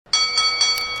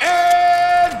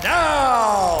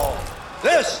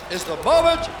is the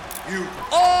moment you've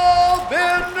all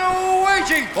been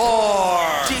waiting for.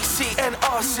 DC and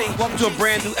RC. Welcome to a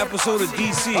brand new episode of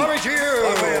DC. Coming to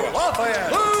you,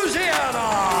 Lafayette,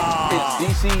 Louisiana.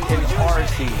 It's DC and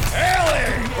RC.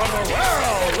 Hailing from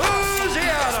Aurora,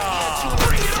 Louisiana.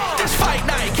 It's fight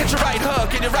night, catch your right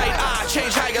hook in your right eye,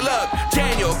 change how you look.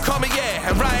 Daniel Cormier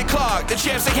and Ryan Clark, the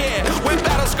champs are here. With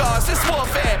battle scars, it's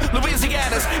warfare.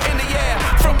 Louisiana's in the air.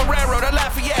 From Marrero to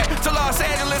Lafayette to Los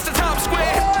Angeles to Times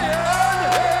Square.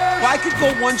 If I could go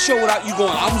one show without you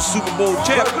going, I'm a Super Bowl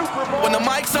champ. When the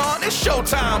mic's on, it's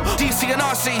showtime. DC and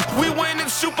RC, we winning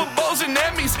Super Bowls and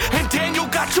Emmys. And Daniel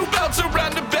got 2 belts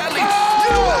around the belly.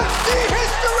 UFC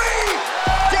history,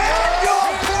 Daniel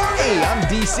Cormier. Hey, I'm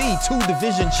DC,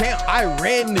 2-division champ. I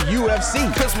ran the UFC.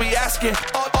 Cause we asking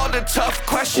all the tough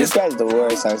questions. This guy's the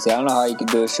worst, honestly. I don't know how you can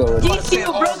do a show with DC,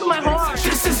 you broke my heart.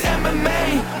 This is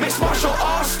MMA, mixed martial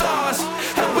all-stars.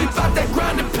 And we bout that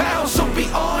ground and pound, so be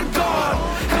on guard.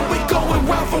 And we going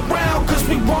round for round, cause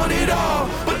we want it all.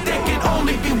 But there can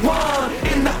only be one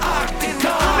in the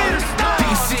octagon.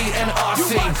 DC and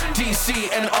RC,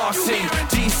 DC and RC,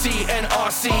 DC and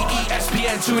RC,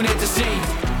 ESPN, tune in to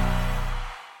see.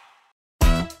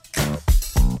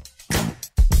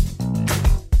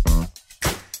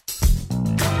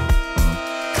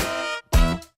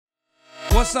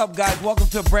 What's up, guys? Welcome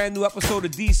to a brand new episode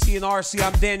of DC and RC.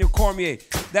 I'm Daniel Cormier.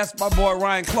 That's my boy,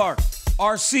 Ryan Clark.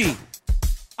 RC,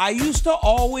 I used to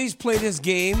always play this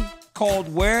game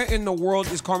called Where in the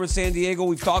World is Carmen Sandiego?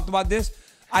 We've talked about this.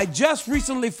 I just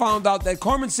recently found out that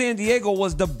Carmen Sandiego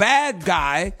was the bad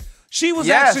guy. She was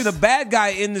actually the bad guy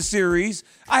in the series.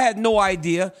 I had no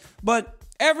idea. But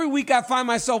every week I find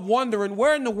myself wondering,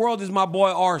 where in the world is my boy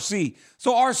RC?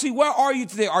 So RC, where are you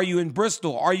today? Are you in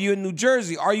Bristol? Are you in New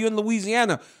Jersey? Are you in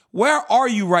Louisiana? Where are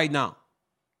you right now?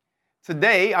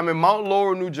 Today, I'm in Mount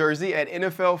Laurel, New Jersey at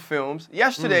NFL Films.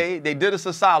 Yesterday, they did us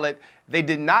a solid. They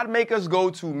did not make us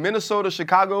go to Minnesota,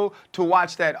 Chicago to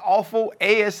watch that awful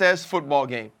ASS football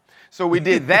game. So we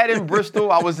did that in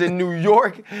Bristol. I was in New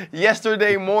York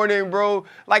yesterday morning, bro.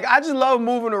 Like, I just love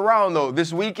moving around, though.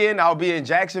 This weekend, I'll be in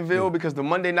Jacksonville because the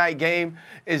Monday night game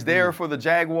is there for the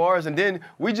Jaguars. And then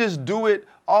we just do it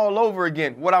all over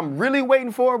again. What I'm really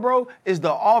waiting for, bro, is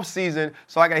the off season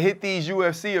so I can hit these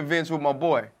UFC events with my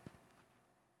boy.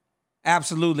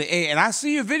 Absolutely. Hey, and I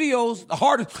see your videos. The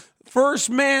hardest, first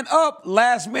man up,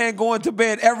 last man going to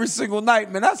bed every single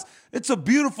night, man. It's a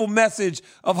beautiful message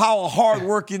of how a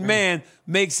hardworking man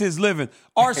makes his living.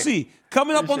 RC,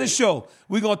 coming up on the show,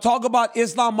 we're going to talk about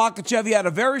Islam Makhachev. He had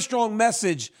a very strong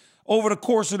message over the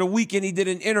course of the weekend. He did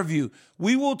an interview.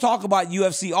 We will talk about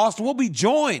UFC Austin. We'll be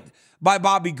joined by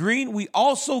Bobby Green. We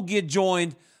also get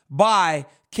joined by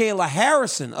Kayla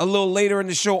Harrison a little later in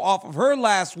the show off of her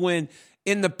last win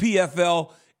in the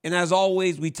PFL. And as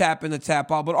always, we tap in and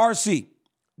tap out. But RC,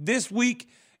 this week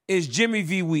is Jimmy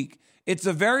V week. It's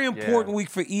a very important week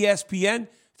for ESPN.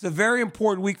 It's a very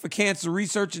important week for cancer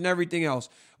research and everything else.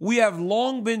 We have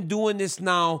long been doing this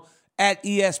now at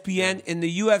ESPN, and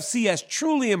the UFC has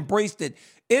truly embraced it.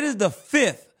 It is the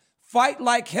 5th Fight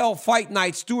Like Hell Fight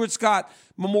Night, Stuart Scott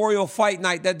Memorial Fight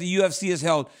Night that the UFC has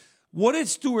held. What did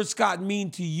Stuart Scott mean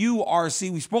to you,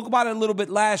 RC? We spoke about it a little bit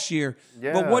last year,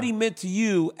 but what he meant to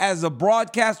you as a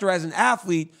broadcaster, as an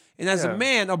athlete, and as a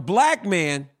man, a black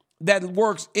man that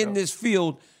works in this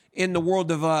field in the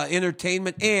world of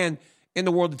entertainment and in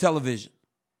the world of television.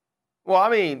 Well, I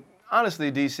mean,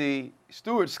 honestly, DC,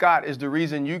 Stuart Scott is the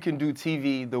reason you can do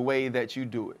TV the way that you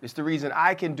do it. It's the reason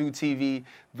I can do TV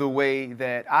the way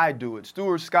that I do it.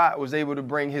 Stuart Scott was able to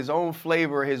bring his own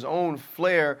flavor, his own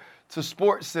flair to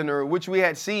SportsCenter, which we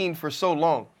had seen for so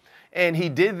long. And he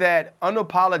did that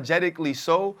unapologetically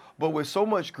so, but with so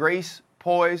much grace,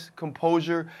 poise,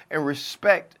 composure, and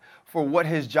respect for what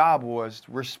his job was,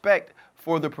 respect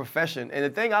for the profession. And the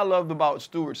thing I loved about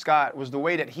Stuart Scott was the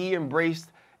way that he embraced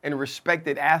and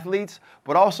respected athletes,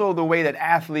 but also the way that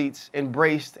athletes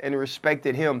embraced and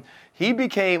respected him. He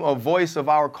became a voice of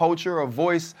our culture, a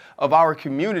voice of our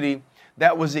community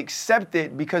that was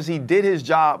accepted because he did his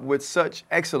job with such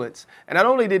excellence. And not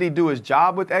only did he do his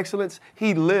job with excellence,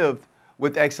 he lived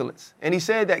with excellence. And he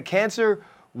said that cancer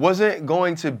wasn't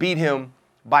going to beat him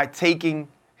by taking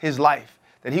his life,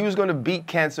 that he was going to beat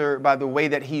cancer by the way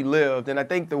that he lived. And I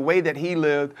think the way that he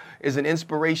lived is an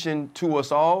inspiration to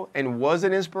us all, and was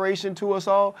an inspiration to us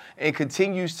all, and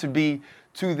continues to be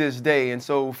to this day. And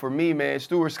so for me, man,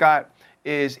 Stuart Scott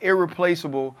is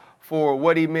irreplaceable for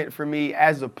what he meant for me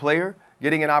as a player,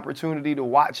 getting an opportunity to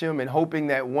watch him and hoping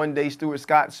that one day Stuart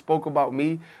Scott spoke about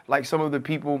me like some of the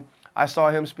people I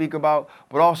saw him speak about,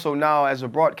 but also now as a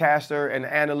broadcaster and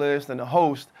analyst and a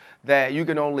host, that you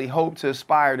can only hope to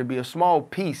aspire to be a small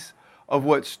piece of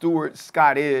what Stuart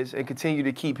Scott is and continue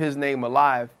to keep his name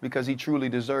alive, because he truly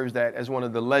deserves that as one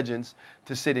of the legends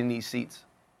to sit in these seats.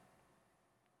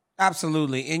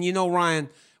 Absolutely. And you know, Ryan,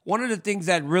 one of the things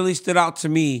that really stood out to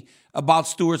me about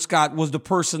Stuart Scott was the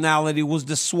personality, was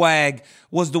the swag,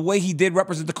 was the way he did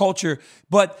represent the culture.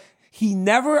 But he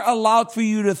never allowed for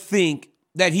you to think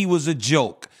that he was a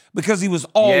joke, because he was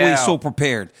always so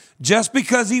prepared. Just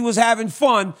because he was having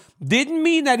fun didn't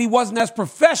mean that he wasn't as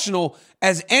professional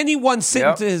as anyone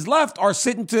sitting to his left or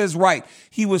sitting to his right.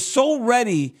 He was so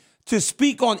ready to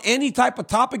speak on any type of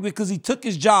topic because he took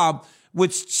his job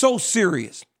with so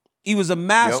serious. He was a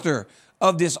master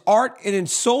of this art, and in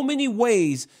so many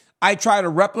ways, I try to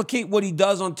replicate what he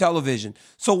does on television.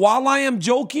 So while I am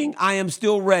joking, I am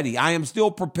still ready. I am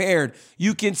still prepared.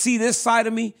 You can see this side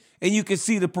of me, and you can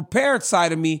see the prepared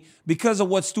side of me because of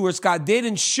what Stuart Scott did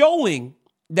in showing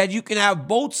that you can have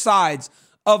both sides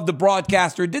of the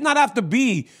broadcaster. It did not have to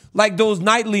be like those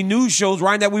nightly news shows,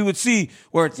 Ryan, that we would see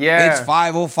where it's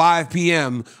 5:05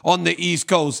 p.m. on the East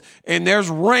Coast and there's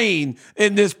rain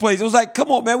in this place. It was like,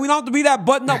 come on, man, we don't have to be that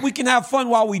button up. We can have fun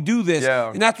while we do this.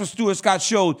 And that's what Stuart Scott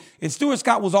showed. And Stuart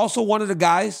Scott was also one of the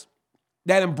guys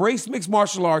that embraced mixed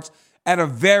martial arts at a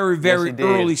very, very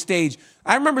early stage.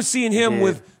 I remember seeing him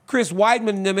with Chris Weidman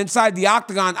and them inside the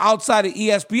octagon outside of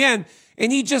ESPN,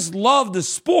 and he just loved the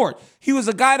sport. He was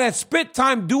a guy that spent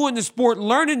time doing the sport,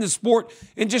 learning the sport,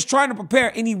 and just trying to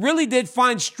prepare. And he really did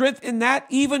find strength in that,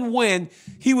 even when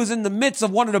he was in the midst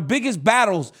of one of the biggest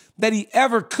battles that he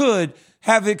ever could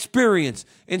have experienced.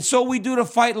 And so we do the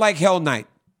Fight Like Hell night.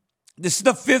 This is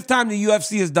the 5th time the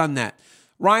UFC has done that.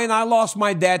 Ryan, I lost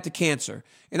my dad to cancer.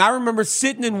 And I remember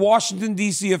sitting in Washington,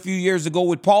 D.C. a few years ago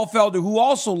with Paul Felder, who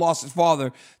also lost his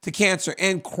father to cancer,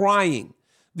 and crying.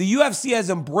 The UFC has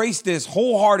embraced this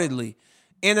wholeheartedly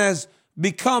and has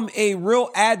become a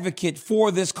real advocate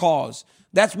for this cause.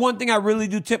 That's one thing I really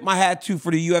do tip my hat to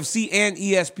for the UFC and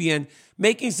ESPN,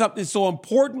 making something so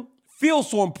important feel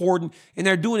so important, and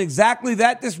they're doing exactly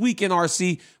that this weekend,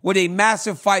 RC, with a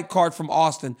massive fight card from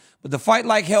Austin. But the Fight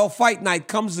Like Hell Fight Night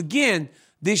comes again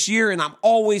this year, and I'm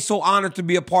always so honored to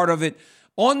be a part of it.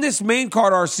 On this main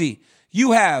card, RC,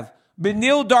 you have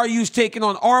Beneil Dariush taking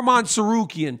on Arman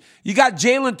Tsarukyan. You got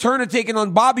Jalen Turner taking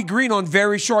on Bobby Green on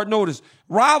very short notice.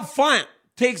 Rob Font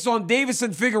takes on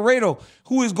Davison Figueiredo,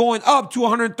 who is going up to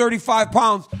 135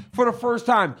 pounds for the first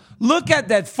time. Look at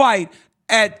that fight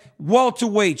at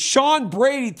welterweight. Sean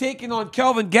Brady taking on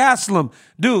Kelvin Gastelum.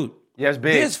 Dude,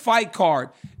 this fight card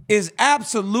is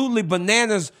absolutely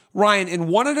bananas, Ryan. And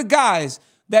one of the guys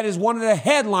that is one of the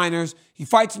headliners, he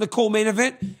fights in the co-main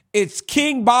event, it's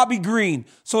King Bobby Green.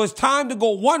 So it's time to go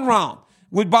one round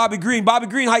with Bobby Green. Bobby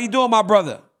Green, how you doing, my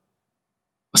brother?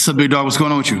 What's up, big dog? What's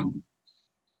going on with you?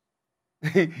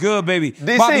 Good, baby.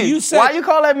 DC, Bobby, you said why you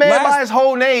call that man by his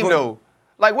whole name, though?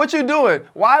 Like, what you doing?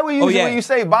 Why were you when you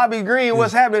say Bobby Green,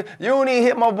 what's happening? You don't even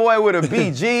hit my boy with a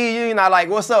BG. You're not like,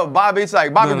 what's up, Bobby? It's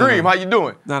like, Bobby Green, how you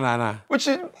doing? No. What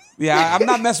you... Yeah, I'm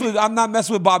not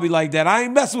messing with Bobby like that. I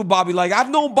ain't messing with Bobby like I've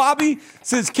known Bobby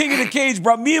since King of the Cage,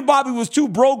 bro. Me and Bobby was two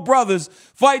broke brothers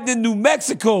fighting in New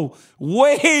Mexico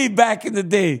way back in the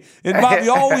day. And Bobby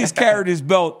always carried his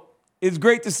belt. It's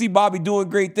great to see Bobby doing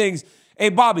great things. Hey,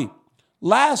 Bobby,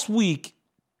 last week,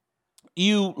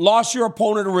 you lost your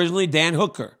opponent originally, Dan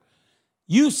Hooker.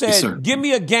 You said, give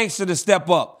me a gangster to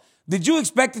step up. Did you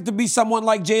expect it to be someone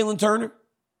like Jalen Turner?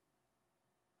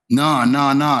 No.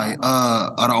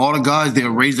 Out of all the guys that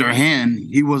raised their hand,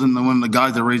 he wasn't one of the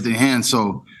guys that raised their hand.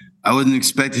 So I wasn't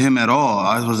expecting him at all.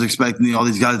 I was expecting all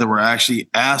these guys that were actually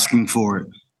asking for it.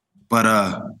 But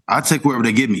I'll take wherever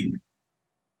they give me.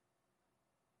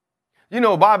 You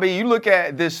know, Bobby, you look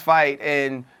at this fight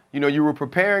and, you know, you were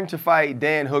preparing to fight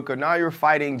Dan Hooker. Now you're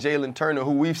fighting Jalen Turner,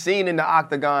 who we've seen in the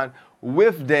octagon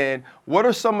with Dan. What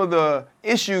are some of the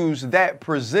issues that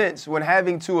presents when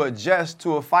having to adjust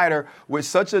to a fighter with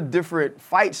such a different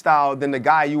fight style than the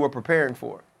guy you were preparing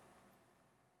for?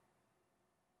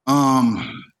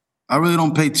 I really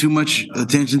don't pay too much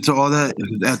attention to all that.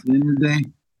 At the end of the day,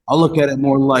 I look at it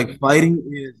more like fighting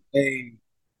is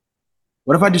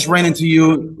what if I just ran into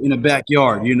you in a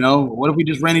backyard, you know? What if we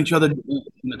just ran each other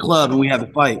in the club and we had to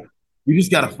fight? You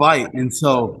just got to fight. And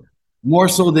so more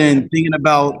so than thinking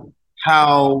about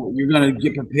how you're going to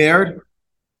get prepared,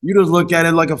 you just look at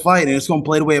it like a fight, and it's going to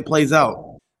play the way it plays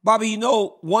out. Bobby, you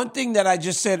know, one thing that I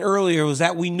just said earlier was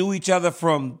that we knew each other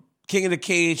from King of the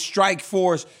Cage, Strike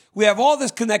Force. We have all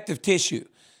this connective tissue.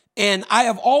 And I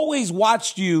have always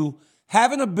watched you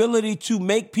have an ability to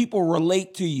make people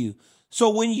relate to you. So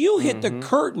when you hit the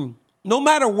curtain no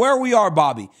matter where we are,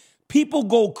 Bobby, people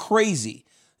go crazy.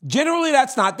 Generally,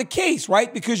 that's not the case,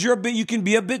 right? Because you can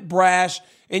be a bit brash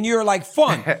and you're like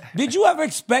fun. Did you ever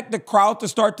expect the crowd to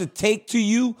start to take to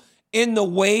you in the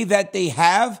way that they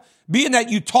have? Being that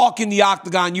you talk in the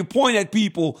octagon, you point at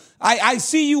people. I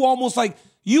see you almost like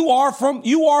you are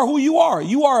who you are.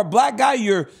 You are a black guy.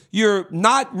 You're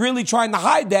not really trying to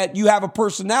hide that. You have a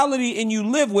personality and you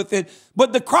live with it.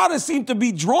 But the crowd has seemed to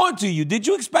be drawn to you. Did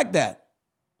you expect that?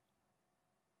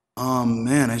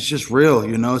 Man, it's just real,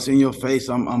 you know. It's in your face.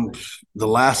 I'm the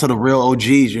last of the real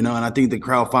OGs, you know, and I think the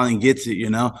crowd finally gets it, you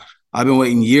know. I've been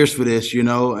waiting years for this, you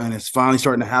know, and it's finally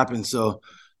starting to happen. So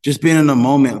just being in the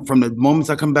moment, from the moments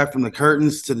I come back from the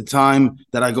curtains to the time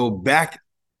that I go back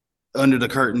under the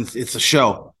curtains, it's a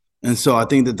show. And so I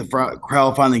think that the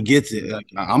crowd finally gets it. Like,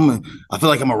 I feel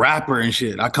like I'm a rapper and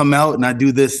shit. I come out and I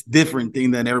do this different thing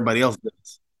than everybody else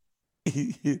does.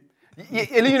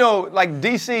 And you know, like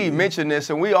DC mentioned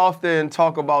this, and we often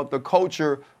talk about the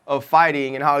culture of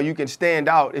fighting and how you can stand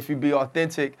out if you be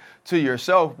authentic to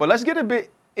yourself. But let's get a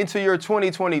bit into your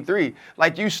 2023.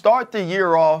 Like, you start the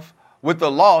year off with the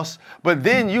loss, but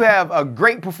then you have a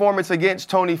great performance against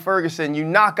Tony Ferguson. You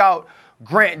knock out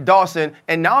Grant Dawson,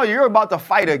 and now you're about to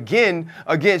fight again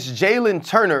against Jalen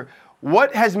Turner.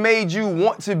 What has made you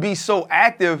want to be so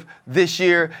active this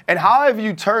year, and how have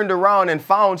you turned around and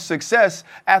found success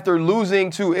after losing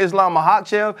to Islam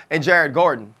Makhachev and Jared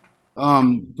Gordon?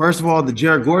 First of all, the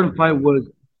Jared Gordon fight was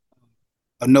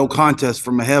a no contest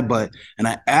from a headbutt, and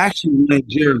I actually wanted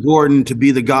Jared Gordon to be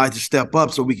the guy to step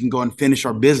up so we can go and finish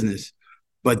our business,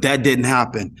 but that didn't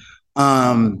happen.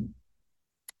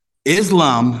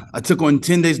 Islam, I took on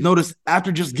 10 days notice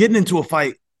after just getting into a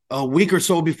fight a week or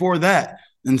so before that.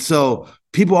 And so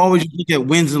people always look at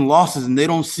wins and losses and they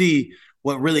don't see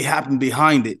what really happened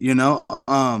behind it, you know?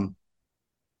 And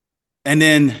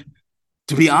then,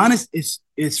 to be honest,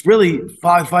 it's really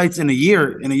 5 fights in a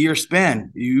year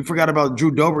span. You forgot about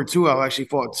Drew Dober too. I actually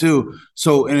fought too.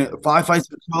 So in 5 fights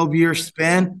in a 12-year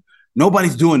span,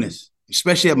 nobody's doing this,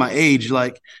 especially at my age.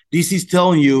 Like, DC's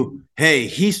telling you, hey,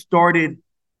 he started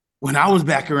when I was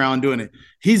back around doing it.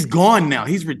 He's gone now.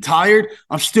 He's retired.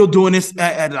 I'm still doing this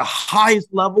at the highest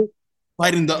level,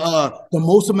 fighting the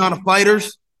most amount of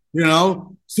fighters, you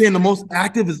know, seeing the most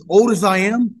active, as old as I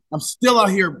am. I'm still out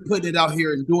here putting it out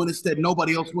here and doing this that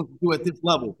nobody else wants to do at this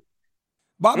level.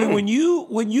 Bobby, when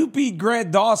you beat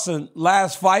Grant Dawson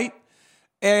last fight,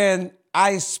 and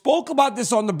I spoke about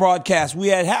this on the broadcast,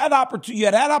 you had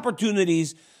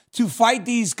opportunities to fight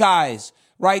these guys,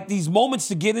 right? These moments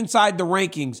to get inside the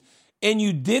rankings. And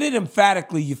you did it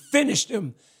emphatically. You finished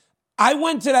him. I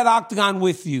went to that octagon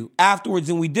with you afterwards,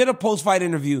 and we did a post-fight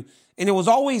interview, and it was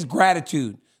always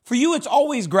gratitude. For you, it's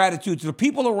always gratitude to the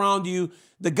people around you,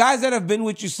 the guys that have been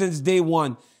with you since day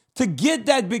one. To get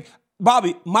that big...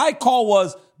 Bobby, my call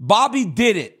was, Bobby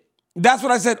did it. That's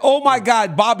what I said. Oh, my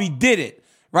God, Bobby did it,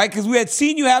 right? Because we had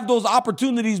seen you have those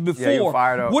opportunities before. Yeah, you're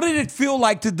fired up. What did it feel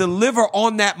like to deliver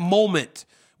on that moment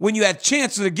when you had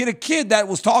chances to get a kid that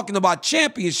was talking about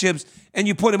championships and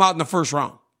you put him out in the first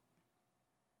round?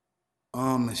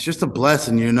 It's just a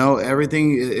blessing, you know.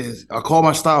 Everything is, I call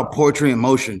my style poetry in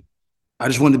motion. I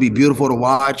just want it to be beautiful to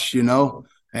watch, you know,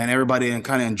 and everybody and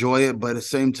kind of enjoy it. But at the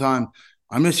same time,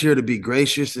 I'm just here to be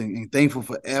gracious and thankful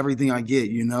for everything I get,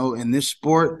 you know. In this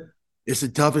sport, it's the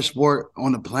toughest sport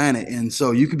on the planet. And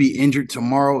so you could be injured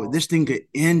tomorrow. This thing could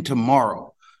end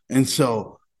tomorrow. And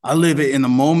so I live it in the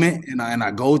moment, and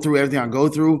I go through everything I go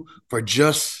through for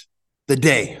just the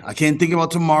day. I can't think about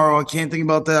tomorrow. I can't think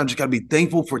about that. I just got to be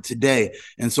thankful for today.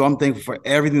 And so I'm thankful for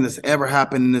everything that's ever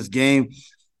happened in this game,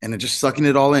 and just sucking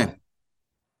it all in.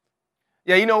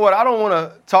 Yeah, you know what? I don't want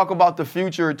to talk about the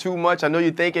future too much. I know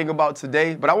you're thinking about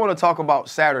today, but I want to talk about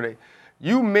Saturday.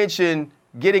 You mentioned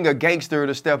getting a gangster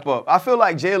to step up. I feel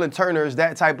like Jalen Turner is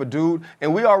that type of dude,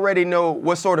 and we already know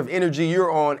what sort of energy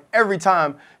you're on every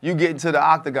time you get into the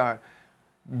octagon.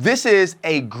 This is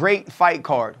a great fight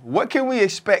card. What can we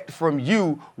expect from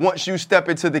you once you step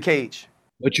into the cage?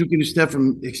 What you can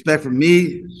expect from me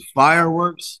is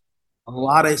fireworks, a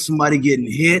lot of somebody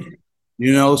getting hit,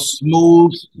 you know,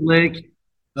 smooth, slick,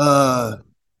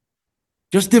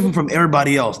 just different from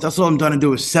everybody else. That's all I'm trying to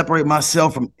do, is separate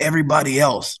myself from everybody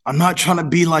else. I'm not trying to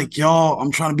be like y'all.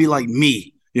 I'm trying to be like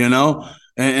me, you know?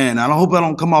 And I hope I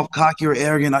don't come off cocky or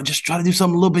arrogant. I just try to do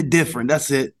something a little bit different.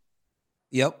 That's it.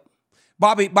 Yep.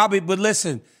 Bobby, but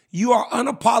listen, you are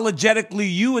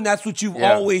unapologetically you, and that's what you've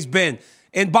always been.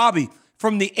 And Bobby,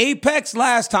 from the Apex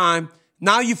last time,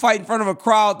 Now you fight in front of a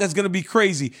crowd that's going to be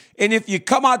crazy. And if you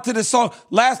come out to the song,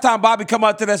 last time Bobby come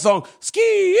out to that song, ski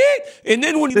it. And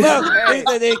then when he left,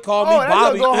 they called me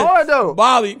Bobby. Go hard, though.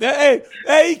 Bobby. Hey,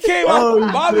 he came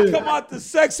out. Bobby come out to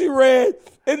Sexy Red.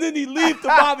 And then he leave to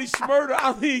Bobby Shmurda.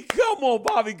 I mean, come on,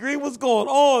 Bobby Green. What's going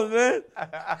on, man?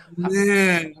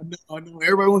 Man, I know.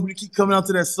 Everybody wants me to keep coming out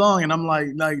to that song, and I'm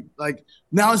like,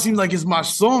 now it seems like it's my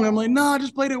song. I'm like, I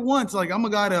just played it once. Like, I'm a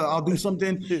guy I'll do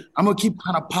something. I'm gonna keep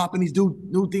kind of popping these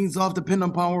new things off, depending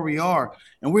upon where we are.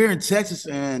 And we're in Texas,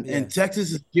 and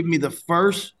Texas is giving me the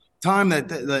first time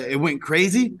that it went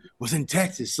crazy was in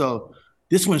Texas. So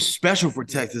this one's special for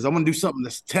Texas. I want to do something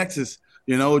that's Texas,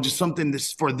 just something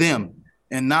that's for them.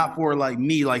 And not for like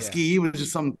me, Ski. It was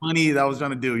just something funny that I was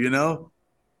trying to do,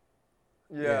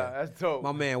 Yeah, that's dope.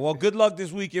 My man. Well, good luck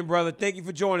this weekend, brother. Thank you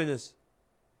for joining us.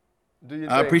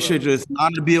 I appreciate you. It's an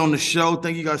honor to be on the show.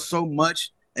 Thank you guys so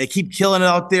much. And keep killing it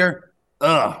out there.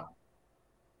 Let's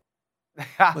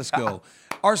go.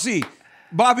 RC,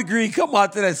 Bobby Green, come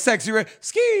out to that Sexy Red.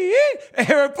 Ski.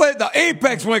 Aaron played the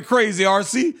Apex went crazy,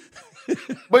 RC.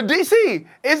 But DC,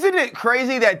 isn't it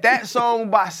crazy that song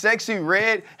by Sexy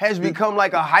Red has become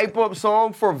like a hype up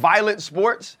song for violent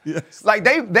sports? Yes. Like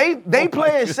they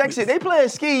playing sexy, they playing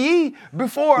ski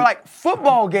before like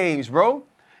football games, bro.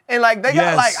 And like they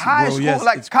got like high school,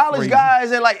 like college crazy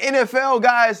guys and like NFL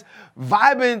guys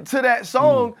vibing to that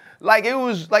song like it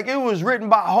was written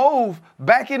by Hove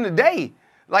back in the day.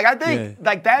 Like I think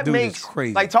like that makes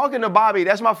like talking to Bobby,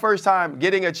 that's my first time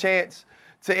getting a chance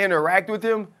to interact with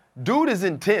him. Dude is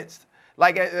intense.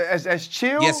 Like as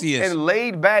chill and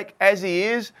laid back as he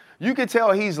is, you can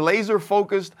tell he's laser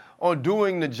focused on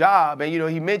doing the job. And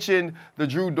he mentioned the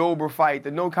Drew Dober fight, the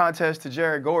no contest to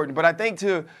Jared Gordon. But I think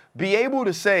to be able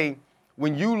to say,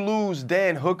 when you lose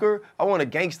Dan Hooker, I want a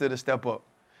gangster to step up.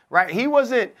 Right? He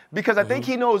wasn't, because I think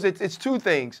he knows it's two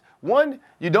things. One,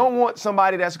 you don't want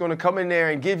somebody that's going to come in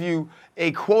there and give you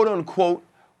a quote unquote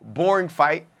boring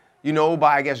fight.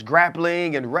 By, I guess,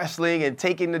 grappling and wrestling and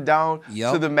taking it down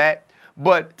to the mat.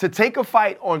 But to take a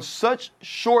fight on such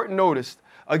short notice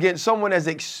against someone as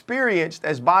experienced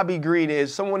as Bobby Green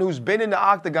is, someone who's been in the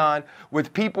octagon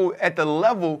with people at the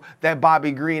level that Bobby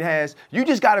Green has, you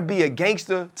just got to be a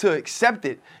gangster to accept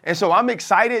it. And so I'm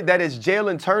excited that it's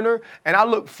Jalen Turner, and I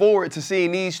look forward to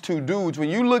seeing these two dudes. When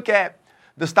you look at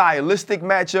the stylistic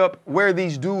matchup, where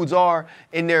these dudes are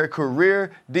in their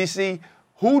career, DC,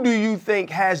 who do you think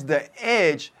has the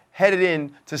edge headed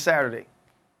into Saturday?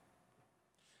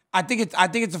 I think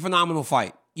it's a phenomenal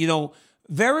fight.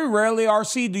 Very rarely,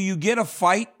 RC, do you get a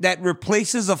fight that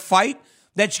replaces a fight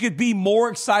that you could be more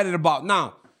excited about.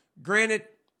 Now, granted,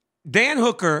 Dan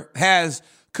Hooker has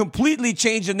completely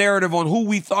changed the narrative on who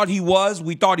we thought he was.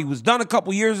 We thought he was done a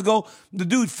couple years ago. The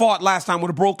dude fought last time with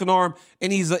a broken arm,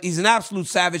 and he's an absolute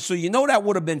savage, so that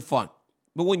would have been fun.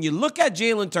 But when you look at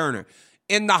Jalen Turner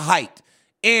in the height,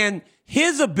 and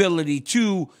his ability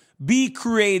to be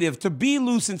creative, to be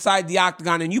loose inside the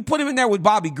octagon, and you put him in there with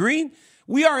Bobby Green,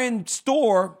 we are in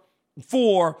store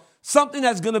for something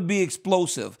that's going to be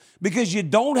explosive because you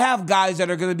don't have guys that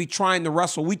are going to be trying to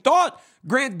wrestle. We thought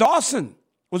Grant Dawson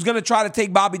was going to try to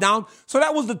take Bobby down, so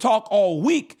that was the talk all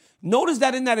week. Notice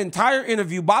that in that entire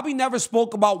interview, Bobby never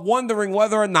spoke about wondering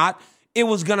whether or not it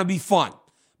was going to be fun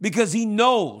because he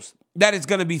knows that it's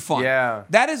going to be fun. Yeah.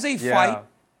 That is a fight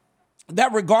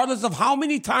that regardless of how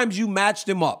many times you matched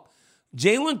him up,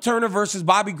 Jalen Turner versus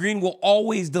Bobby Green will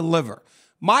always deliver.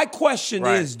 My question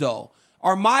is, though,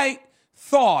 or my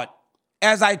thought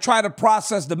as I try to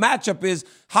process the matchup is,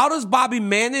 how does Bobby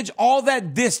manage all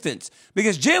that distance?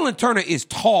 Because Jalen Turner is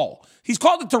tall. He's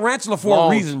called the Tarantula for a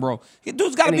reason, bro.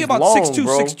 Dude's got to be about 6'2",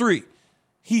 6'3".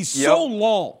 He's so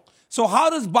long. So how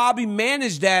does Bobby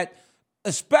manage that,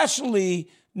 especially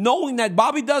knowing that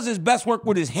Bobby does his best work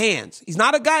with his hands? He's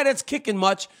not a guy that's kicking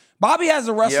much. Bobby has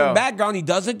a wrestling background. He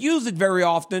doesn't use it very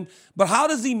often. But how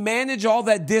does he manage all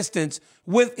that distance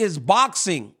with his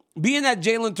boxing? Being that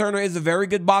Jalen Turner is a very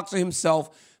good boxer himself,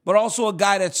 but also a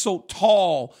guy that's so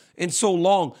tall and so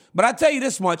long. But I tell you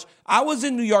this much, I was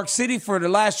in New York City for the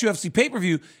last UFC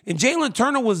pay-per-view, and Jalen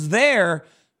Turner was there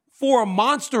for a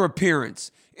monster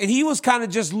appearance, and he was kind of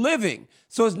just living.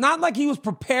 So it's not like he was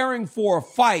preparing for a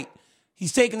fight.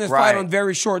 He's taking this fight on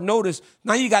very short notice.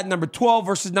 Now you got number 12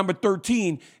 versus number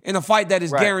 13 in a fight that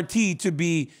is guaranteed to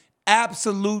be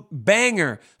absolute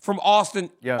banger from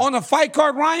Austin. On a fight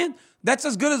card, Ryan, that's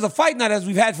as good as a fight night as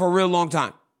we've had for a real long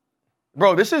time.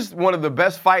 Bro, this is one of the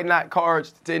best fight night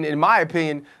cards, in my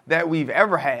opinion, that we've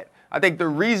ever had. I think the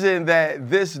reason that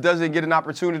this doesn't get an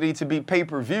opportunity to be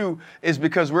pay-per-view is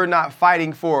because we're not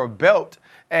fighting for a belt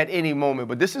at any moment.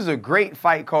 But this is a great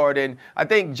fight card, and I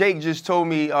think Jake just told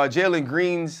me Jalen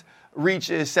Green's reach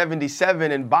is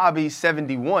 77 and Bobby's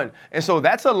 71. And so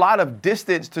that's a lot of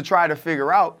distance to try to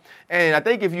figure out. And I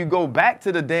think if you go back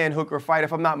to the Dan Hooker fight,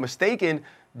 if I'm not mistaken,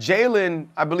 Jalen,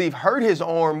 I believe, hurt his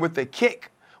arm with a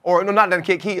kick. Or, no, not that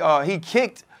kick. He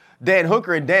kicked Dan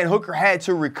Hooker, and Dan Hooker had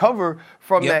to recover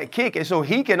from that kick. And so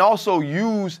he can also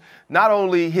use not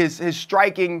only his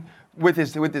striking with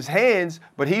his hands,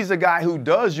 but he's a guy who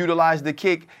does utilize the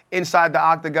kick inside the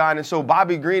octagon. And so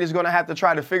Bobby Green is going to have to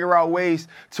try to figure out ways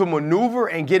to maneuver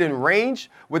and get in range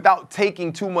without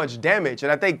taking too much damage.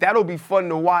 And I think that'll be fun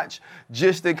to watch,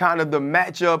 just in kind of the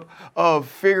matchup of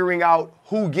figuring out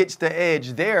who gets the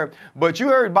edge there. But you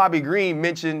heard Bobby Green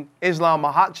mention Islam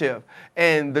Makhachev,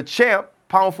 and the champ,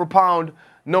 pound for pound,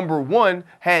 #1,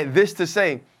 had this to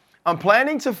say: I'm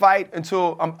planning to fight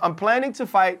until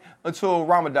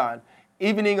Ramadan.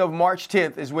 Evening of March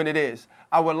 10th is when it is.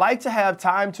 I would like to have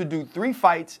time to do 3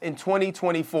 fights in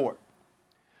 2024.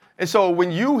 And so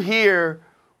when you hear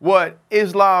what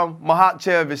Islam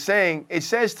Makhachev is saying, it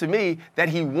says to me that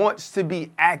he wants to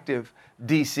be active,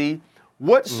 DC.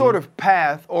 What sort of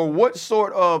path or what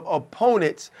sort of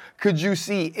opponents could you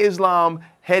see Islam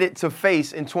headed to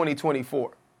face in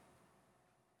 2024?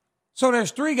 So there's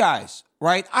 3 guys,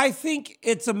 right? I think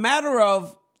it's a matter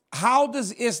of how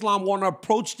does Islam want to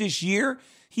approach this year.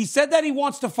 He said that he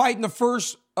wants to fight in the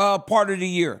first part of the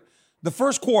year, the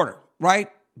first quarter, right?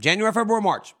 January, February,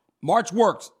 March. March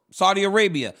works. Saudi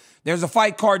Arabia. There's a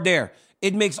fight card there.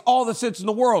 It makes all the sense in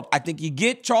the world. I think you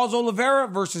get Charles Oliveira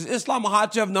versus Islam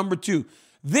Makhachev, #2.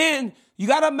 Then you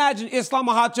got to imagine Islam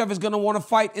Makhachev is going to want to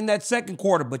fight in that second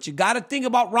quarter, but you got to think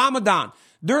about Ramadan.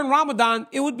 During Ramadan,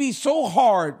 it would be so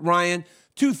hard, Ryan,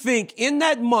 to think in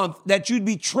that month that you'd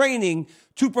be training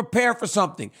to prepare for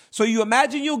something. So you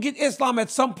imagine you'll get Islam at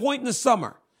some point in the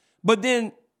summer, but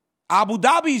then Abu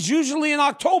Dhabi is usually in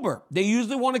October. They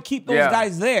usually want to keep those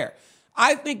guys there.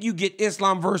 I think you get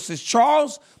Islam versus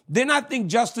Charles. Then I think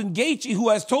Justin Gaethje, who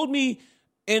has told me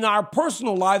in our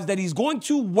personal lives that he's going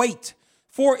to wait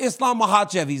for Islam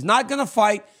Makhachev. He's not going to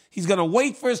fight. He's going to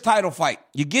wait for his title fight.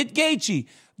 You get Gaethje.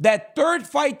 That third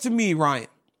fight to me, Ryan,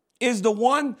 is the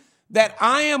one that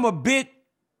I am a bit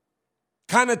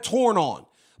kind of torn on.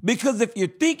 Because if you're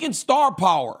thinking star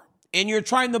power and you're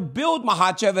trying to build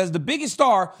Makhachev as the biggest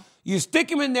star, you stick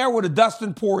him in there with a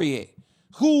Dustin Poirier,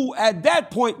 who at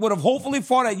that point would have hopefully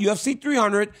fought at UFC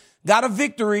 300, got a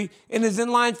victory, and is in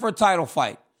line for a title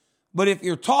fight. But if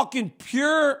you're talking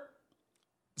pure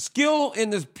skill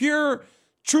and this pure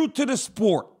truth to the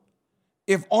sport,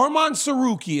 if Arman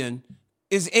Tsarukyan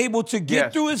is able to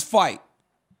get through his fight,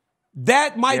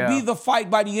 that might be the fight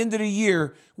by the end of the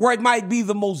year where it might be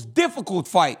the most difficult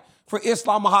fight for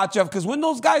Islam Makhachev. Because when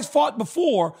those guys fought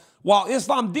before, while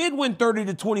Islam did win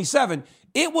 30-27,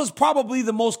 it was probably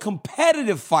the most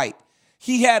competitive fight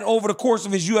he had over the course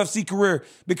of his UFC career,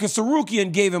 because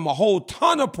Tsarukyan gave him a whole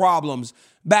ton of problems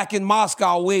back in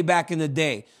Moscow way back in the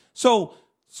day. So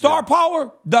star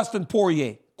power, Dustin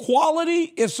Poirier.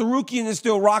 Quality, if Tsarukyan is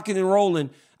still rocking and rolling,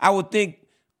 I would think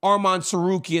Arman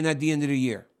Tsarukyan at the end of the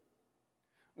year.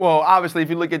 Well, obviously, if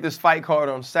you look at this fight card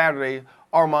on Saturday,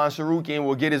 Arman Tsarukyan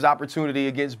will get his opportunity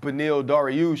against Beneil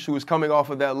Dariush, who is coming off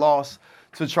of that loss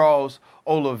to Charles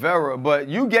Oliveira. But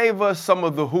you gave us some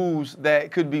of the who's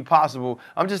that could be possible.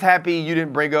 I'm just happy you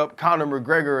didn't bring up Conor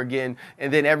McGregor again,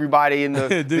 and then everybody in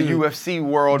the UFC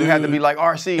world who had to be like,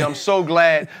 RC, I'm so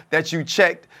glad that you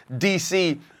checked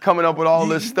DC coming up with all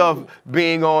this stuff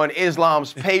being on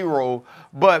Islam's payroll.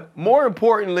 But more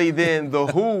importantly than the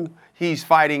who he's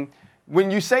fighting, when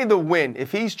you say the win,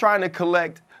 if he's trying to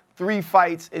collect 3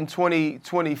 fights in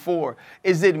 2024,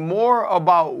 is it more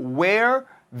about where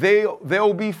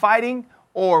they'll be fighting,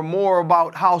 or more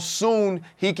about how soon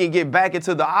he can get back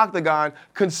into the octagon,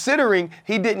 considering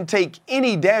he didn't take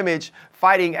any damage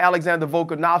fighting Alexander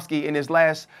Volkanovski in his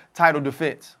last title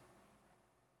defense?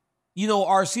 You know,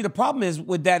 RC, the problem is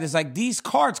with that is like these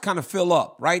cards kind of fill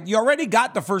up, right? You already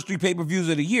got the first 3 pay-per-views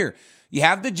of the year. You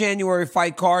have the January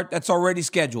fight card that's already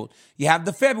scheduled. You have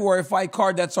the February fight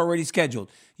card that's already scheduled.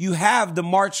 You have the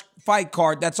March fight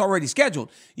card that's already scheduled.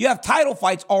 You have title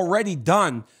fights already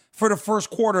done for the first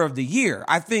quarter of the year.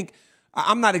 I think,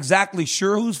 I'm not exactly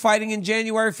sure who's fighting in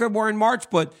January, February, and March,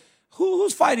 but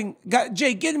who's fighting?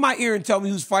 Jay, get in my ear and tell me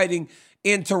who's fighting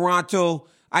in Toronto.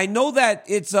 I know that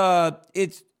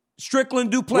it's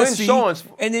Strickland Duplessis,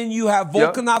 and then you have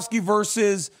Volkanovski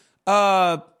versus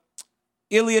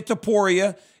Ilia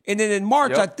Topuria, and then in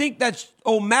March, I think that's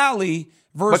O'Malley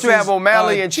versus. But you have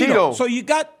O'Malley and Cheeto. So you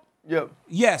got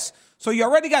yes. So you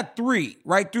already got 3,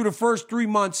 right, through the first 3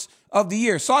 months of the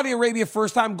year. Saudi Arabia,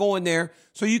 first time going there.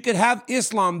 So you could have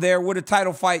Islam there with a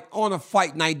title fight on a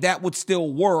fight night. That would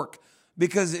still work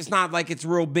because it's not like it's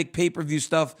real big pay-per-view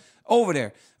stuff over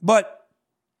there. But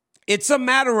it's a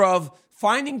matter of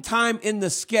finding time in the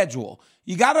schedule.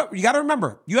 You gotta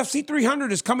remember, UFC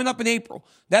 300 is coming up in April.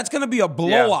 That's going to be a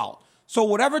blowout. Yeah. So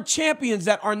whatever champions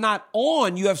that are not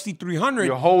on UFC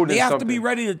 300, they have to be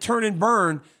ready to turn and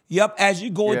burn. Yep, as you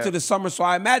go into the summer. So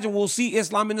I imagine we'll see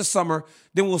Islam in the summer,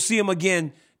 then we'll see him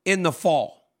again in the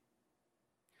fall.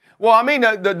 Well, I mean,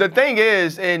 the thing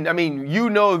is, and I mean, you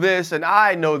know this and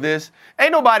I know this,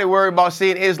 ain't nobody worried about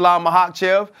seeing Islam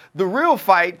Makhachev. The real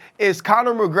fight is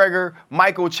Conor McGregor,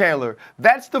 Michael Chandler.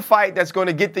 That's the fight that's going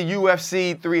to get the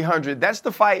UFC 300. That's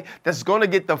the fight that's going to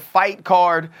get the fight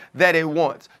card that it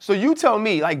wants. So you tell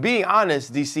me, like, being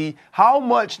honest, DC, how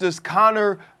much does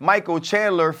Conor Michael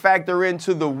Chandler factor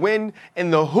into the when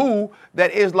and the who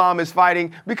that Islam is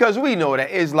fighting? Because we know that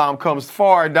Islam comes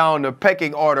far down the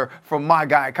pecking order from my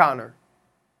guy, Conor.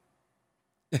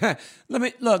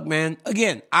 Look, man,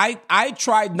 again, I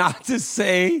tried not to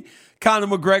say Conor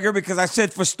McGregor because I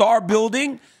said for star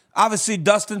building, obviously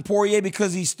Dustin Poirier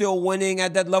because he's still winning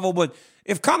at that level. But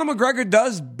if Conor McGregor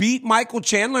does beat Michael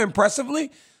Chandler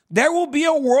impressively, there will be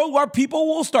a world where people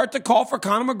will start to call for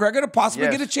Conor McGregor to possibly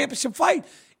get a championship fight.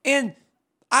 And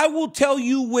I will tell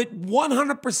you with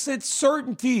 100%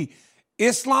 certainty,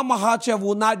 Islam Makhachev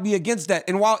will not be against that.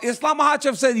 And while Islam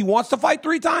Makhachev said he wants to fight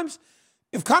 3 times,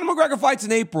 if Conor McGregor fights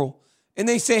in April and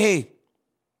they say, hey,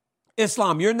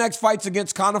 Islam, your next fight's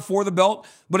against Conor for the belt,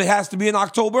 but it has to be in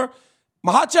October,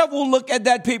 Makhachev will look at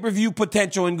that pay-per-view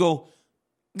potential and go,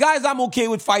 guys, I'm okay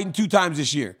with fighting 2 times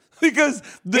this year. Because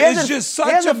it's just such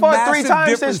a massive difference. He hasn't fought 3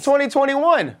 times since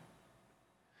 2021.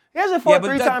 He hasn't fought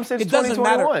 3 times since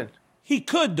 2021. He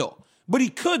could, though. But he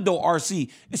could, though, RC,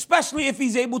 especially if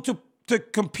he's able to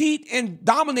compete and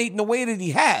dominate in the way that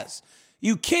he has.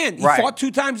 You can't. He fought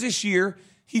 2 times this year.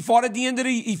 He fought at the end of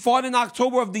he fought in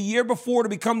October of the year before to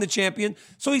become the champion.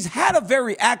 So he's had a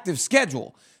very active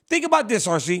schedule. Think about this,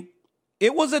 RC.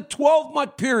 It was a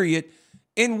 12-month period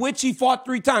in which he fought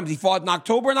 3 times. He fought in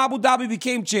October in Abu Dhabi,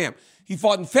 became champ. He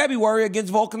fought in February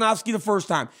against Volkanovski the first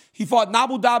time. He fought in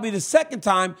Abu Dhabi the second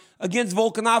time against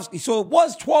Volkanovski. So it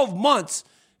was 12 months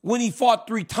when he fought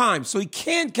 3 times. So he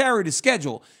can carry the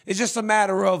schedule. It's just a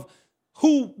matter of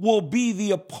who will be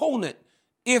the opponent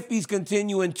if he's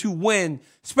continuing to win,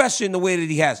 especially in the way that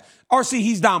he has. RC,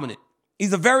 he's dominant.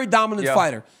 He's a very dominant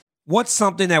fighter. What's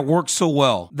something that works so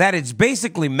well that it's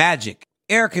basically magic?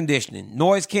 Air conditioning,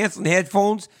 noise-canceling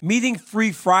headphones,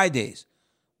 meeting-free Fridays.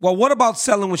 Well, what about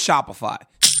selling with Shopify?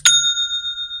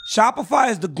 Shopify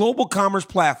is the global commerce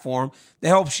platform that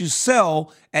helps you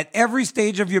sell at every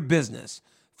stage of your business,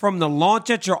 from the launch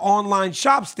at your online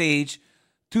shop stage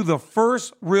to the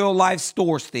first real-life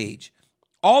store stage,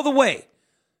 all the way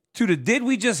to the did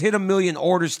we just hit 1 million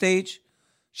order stage.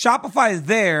 Shopify is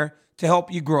there to help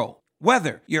you grow.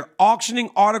 Whether you're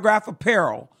auctioning autograph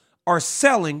apparel or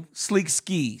selling sleek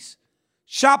skis,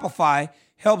 Shopify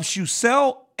helps you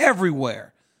sell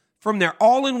everywhere, from their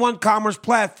all-in-one commerce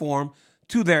platform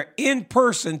to their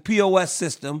in-person POS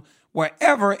system,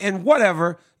 wherever and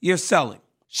whatever you're selling.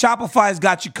 Shopify's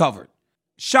got you covered.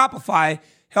 Shopify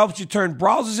helps you turn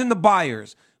browsers into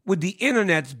buyers with the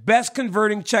internet's best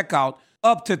converting checkout,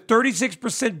 up to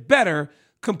 36% better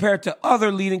compared to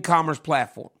other leading commerce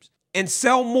platforms, and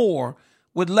sell more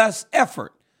with less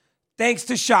effort thanks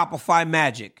to Shopify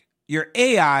Magic, your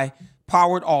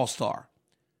AI-powered all-star.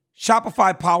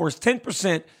 Shopify powers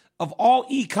 10% of all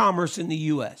e-commerce in the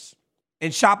U.S.,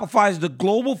 and Shopify is the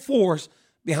global force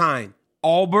behind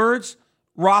Allbirds,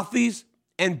 Rothy's,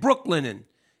 and Brooklinen,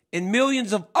 and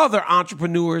millions of other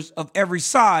entrepreneurs of every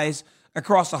size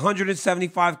across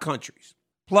 175 countries.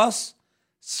 Plus,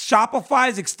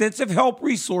 Shopify's extensive help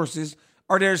resources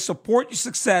are there to support your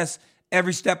success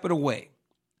every step of the way.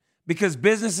 Because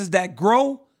businesses that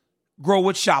grow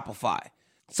with Shopify.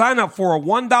 Sign up for a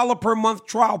 $1 per month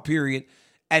trial period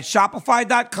at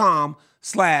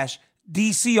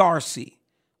shopify.com/DCRC.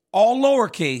 All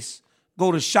lowercase.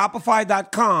 Go to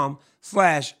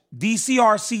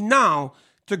shopify.com/DCRC now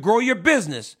to grow your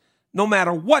business no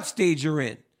matter what stage you're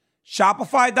in.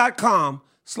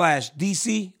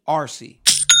 Shopify.com/DCRC.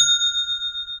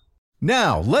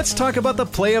 Now, let's talk about the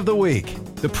play of the week.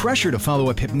 The pressure to follow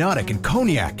up Hypnotic and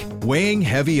Cognac, weighing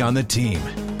heavy on the team.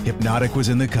 Hypnotic was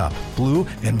in the cup, blue,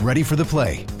 and ready for the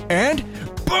play. And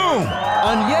boom!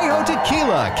 Añejo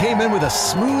Tequila came in with a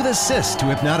smooth assist to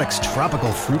Hypnotic's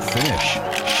tropical fruit finish.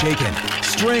 Shaken,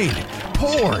 strained,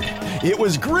 poured. It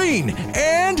was green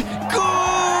and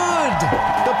good! The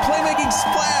playmaking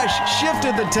splash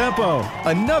shifted the tempo.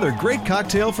 Another great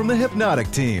cocktail from the Hypnotic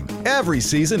team. Every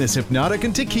season is Hypnotic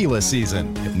and Tequila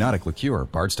season. Hypnotic Liqueur,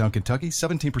 Bardstown, Kentucky,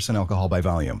 17% alcohol by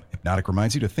volume. Hypnotic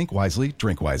reminds you to think wisely,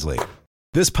 drink wisely.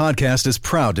 This podcast is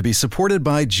proud to be supported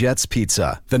by Jets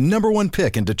Pizza, the #1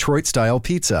 pick in Detroit-style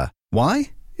pizza.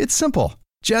 Why? It's simple.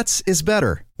 Jets is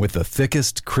better. With the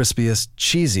thickest, crispiest,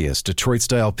 cheesiest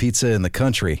Detroit-style pizza in the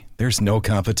country, there's no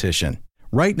competition.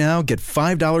 Right now, get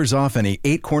 $5 off any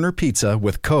 8-corner pizza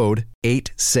with code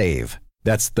 8SAVE.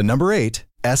 That's the number 8,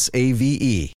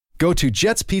 SAVE. Go to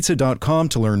jetspizza.com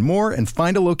to learn more and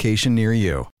find a location near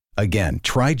you. Again,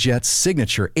 try Jet's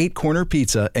signature 8-corner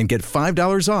pizza and get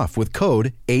 $5 off with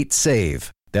code 8SAVE.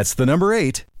 That's the number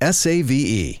 8,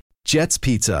 SAVE. Jet's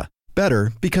Pizza.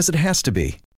 Better because it has to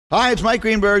be. Hi, it's Mike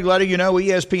Greenberg letting you know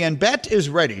ESPN Bet is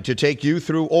ready to take you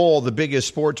through all the biggest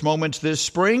sports moments this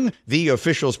spring. The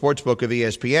official sportsbook of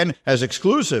ESPN has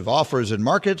exclusive offers and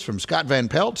markets from Scott Van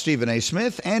Pelt, Stephen A.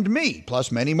 Smith, and me,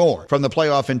 plus many more. From the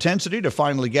playoff intensity to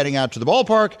finally getting out to the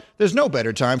ballpark, there's no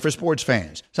better time for sports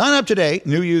fans. Sign up today.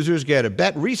 New users get a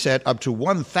bet reset up to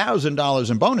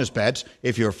 $1,000 in bonus bets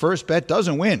if your first bet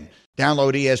doesn't win.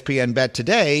 Download ESPN Bet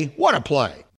today. What a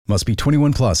play. Must be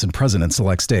 21 plus and present in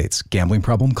select states. Gambling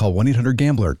problem? Call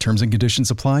 1-800-GAMBLER. Terms and conditions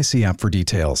apply. See app for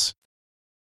details.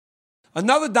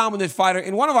 Another dominant fighter,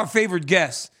 and one of our favorite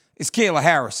guests, is Kayla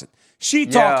Harrison. She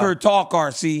talk her talk,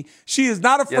 RC. She is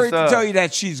not afraid to tell you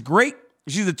that she's great.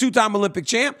 She's a 2-time Olympic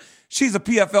champ. She's a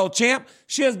PFL champ.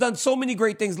 She has done so many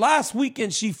great things. Last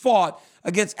weekend, she fought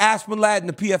against Aspen Ladd in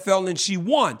the PFL, and she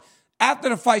won. After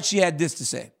the fight, she had this to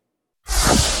say.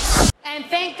 And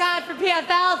thank God for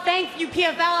PFL. Thank you,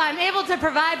 PFL. I'm able to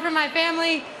provide for my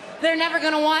family. They're never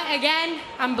going to want again.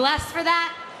 I'm blessed for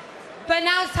that. But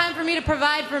now it's time for me to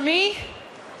provide for me.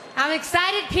 I'm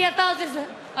excited. PFL just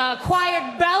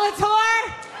acquired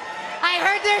Bellator. I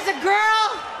heard there's a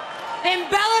girl in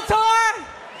Bellator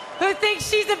who thinks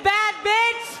she's a bad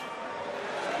bitch.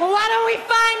 Well, why don't we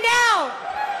find out?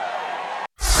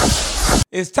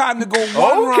 It's time to go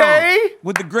one round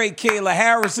with the great Kayla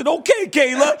Harrison. Okay,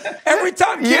 Kayla. Every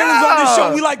time Kayla's on this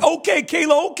show, we like, okay,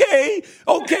 Kayla,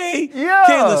 okay. Yeah.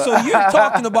 Kayla, so you're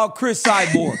talking about Chris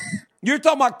Cyborg. You're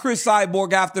talking about Chris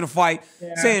Cyborg after the fight,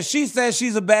 saying she says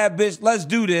she's a bad bitch. Let's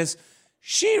do this.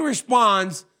 She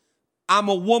responds, I'm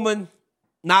a woman,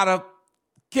 not a...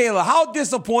 Kayla, how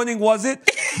disappointing was it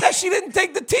that she didn't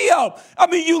take the tee up? I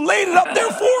mean, you laid it up there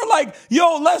for her like,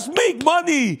 yo, let's make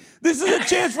money. This is a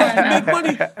chance for us to make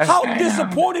money. How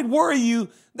disappointed were you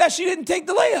that she didn't take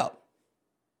the layup?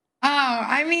 Oh,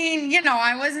 I mean,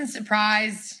 I wasn't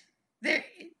surprised.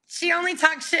 She only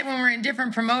talks shit when we're in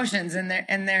different promotions and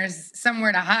there's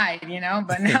somewhere to hide,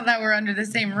 But now that we're under the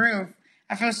same roof,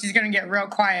 I feel she's going to get real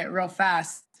quiet real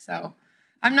fast. So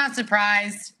I'm not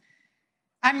surprised.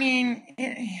 I mean,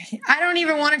 I don't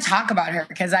even want to talk about her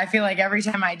because I feel like every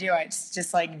time I do, it's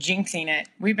just like jinxing it.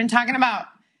 We've been talking about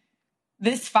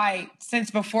this fight since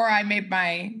before I made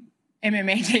my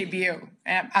MMA debut.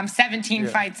 I'm 17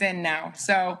 fights in now.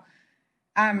 So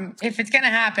if it's going to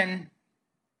happen,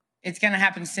 it's going to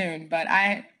happen soon. But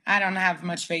I don't have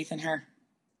much faith in her.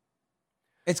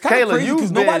 It's kind of crazy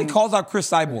because nobody calls out Chris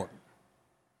Cyborg.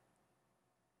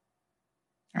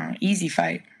 Easy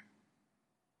fight.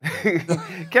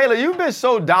 Kayla, you've been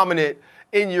so dominant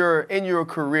in your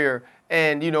career,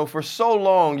 and for so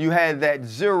long you had that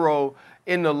 0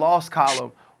 in the loss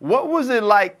column. What was it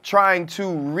like trying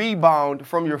to rebound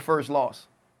from your first loss?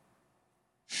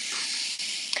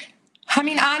 I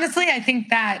mean, honestly, I think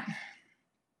that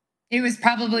it was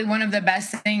probably one of the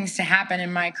best things to happen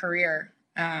in my career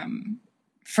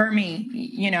for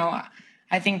me.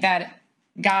 I think that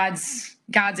God's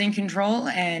in control,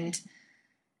 and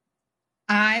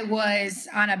I was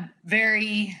on a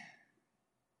very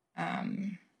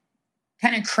kind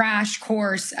of crash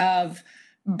course of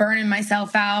burning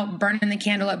myself out, burning the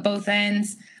candle at both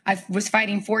ends. I was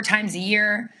fighting 4 times a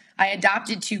year. I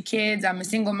adopted 2 kids. I'm a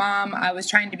single mom. I was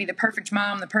trying to be the perfect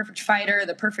mom, the perfect fighter,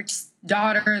 the perfect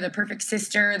daughter, the perfect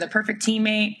sister, the perfect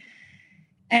teammate.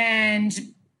 And,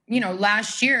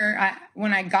 last year,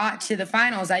 when I got to the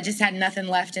finals, I just had nothing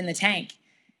left in the tank.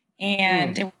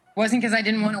 And it wasn't because I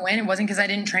didn't want to win. It wasn't because I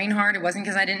didn't train hard. It wasn't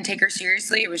because I didn't take her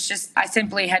seriously. It was just I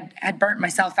simply had burnt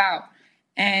myself out.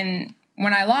 And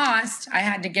when I lost, I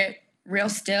had to get real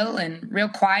still and real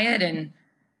quiet and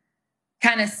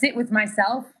kind of sit with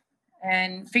myself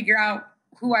and figure out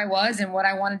who I was and what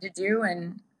I wanted to do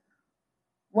and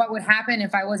what would happen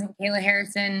if I wasn't Kayla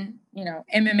Harrison,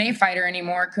 MMA fighter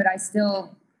anymore. Could I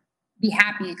still be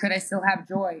happy? Could I still have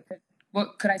joy?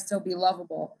 Could I still be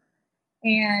lovable?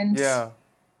 And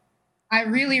I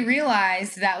really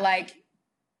realized that, like,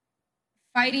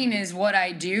 fighting is what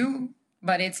I do,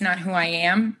 but it's not who I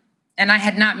am. And I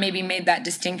had not maybe made that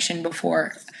distinction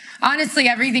before. Honestly,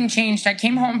 everything changed. I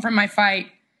came home from my fight,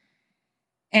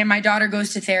 and my daughter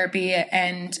goes to therapy,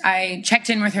 and I checked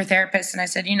in with her therapist, and I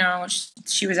said,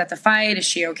 she was at the fight. Is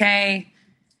she okay?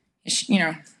 Is she,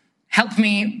 help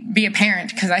me be a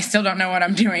parent, because I still don't know what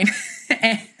I'm doing.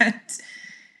 And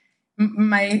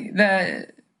the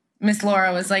Miss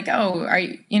Laura was like, oh, are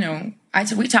you,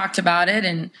 we talked about it,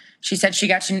 and she said she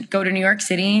got to go to New York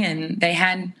City, and they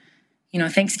had,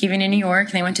 Thanksgiving in New York,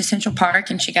 and they went to Central Park,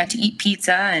 and she got to eat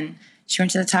pizza, and she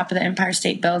went to the top of the Empire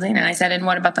State Building. And I said, and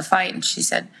what about the fight? And she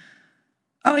said,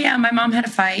 oh yeah, my mom had a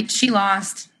fight. She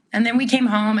lost. And then we came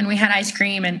home and we had ice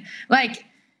cream, and like,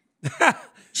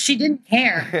 she didn't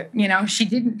care, she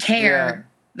didn't care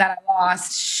that I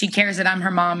lost. She cares that I'm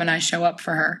her mom and I show up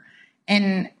for her.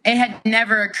 And it had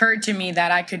never occurred to me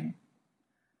that I could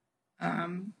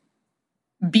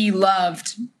be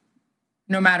loved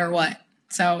no matter what.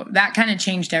 So that kind of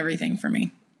changed everything for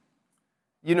me.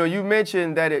 You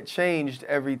mentioned that it changed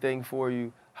everything for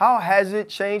you. How has it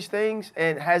changed things,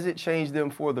 and has it changed them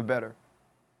for the better?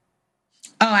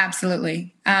 Oh,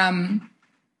 absolutely.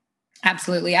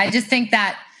 Absolutely. I just think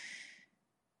that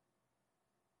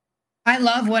I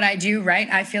love what I do, right?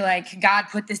 I feel like God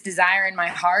put this desire in my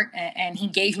heart, and he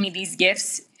gave me these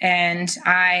gifts, and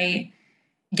I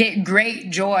get great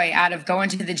joy out of going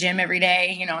to the gym every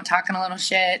day, talking a little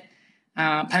shit,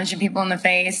 punching people in the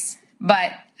face.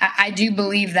 But I do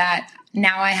believe that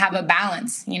now I have a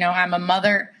balance. I'm a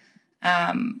mother.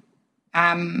 I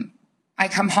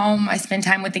come home, I spend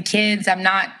time with the kids. I'm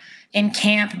not in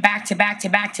camp back to back to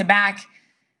back to back.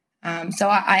 So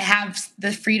I have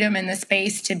the freedom and the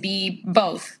space to be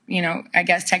both, I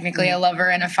guess technically a lover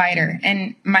and a fighter.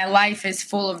 And my life is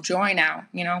full of joy now.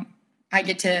 I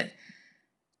get to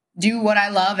do what I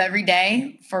love every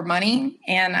day for money,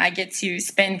 and I get to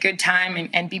spend good time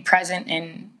and be present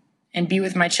and be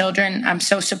with my children. I'm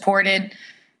so supported.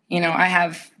 I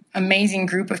have amazing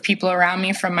group of people around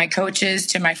me, from my coaches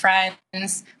to my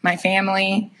friends, my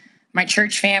family, my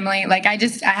church family. Like, I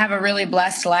have a really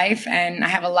blessed life, and I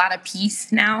have a lot of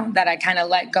peace now that I kind of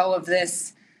let go of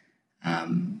this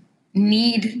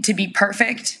need to be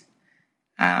perfect.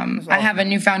 I have a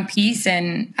newfound peace,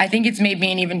 and I think it's made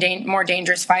me an even more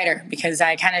dangerous fighter, because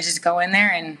I kind of just go in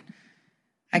there and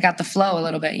I got the flow a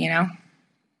little bit,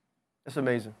 That's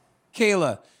amazing.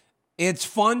 Kayla, it's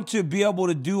fun to be able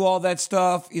to do all that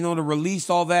stuff, to release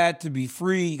all that, to be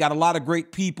free. You got a lot of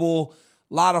great people,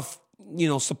 a lot of,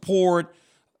 support,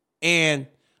 and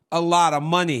a lot of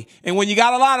money. And when you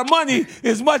got a lot of money,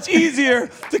 it's much easier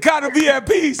to kind of be at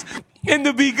peace and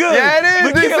to be good. Yeah, it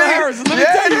is. But Kayla Harrison,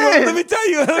 let me tell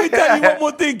you one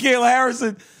more thing, Kayla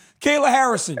Harrison. Kayla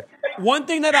Harrison, one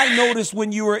thing that I noticed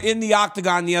when you were in the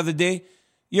octagon the other day,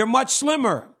 you're much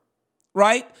slimmer,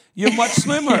 right? You're much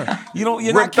slimmer.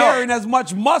 You're not carrying as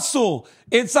much muscle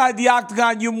inside the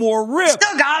octagon. You're more ripped.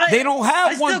 Still got it. They don't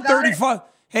have 135.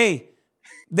 Hey,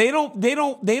 they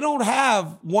don't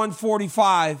have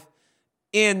 145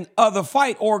 in other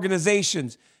fight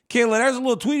organizations. Kayla, there's a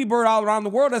little Tweety bird all around the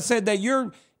world that said that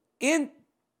you're in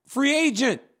free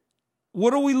agent.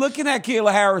 What are we looking at,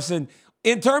 Kayla Harrison,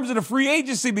 in terms of the free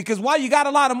agency? Because while you got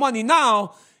a lot of money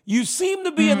now, you seem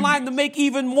to be in line to make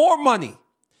even more money.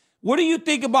 What do you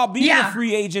think about being a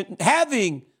free agent,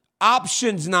 having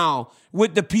options now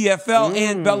with the PFL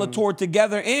and Bellator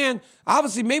together, and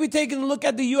obviously maybe taking a look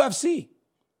at the UFC?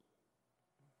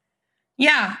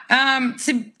 Yeah.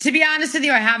 To be honest with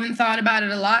you, I haven't thought about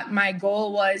it a lot. My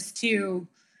goal was to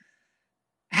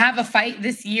have a fight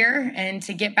this year and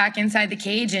to get back inside the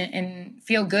cage and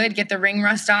feel good, get the ring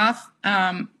rust off.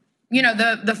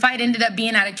 The fight ended up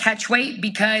being at a catch weight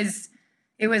because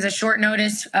it was a short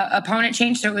notice opponent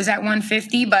change. So it was at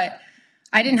 150, but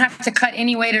I didn't have to cut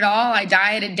any weight at all. I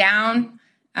dieted down.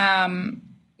 I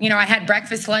had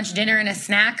breakfast, lunch, dinner, and a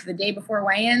snack the day before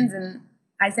weigh-ins. And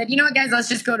I said, you know what, guys, let's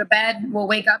just go to bed. We'll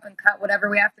wake up and cut whatever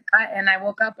we have to cut. And I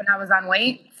woke up and I was on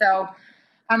weight. So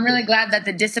I'm really glad that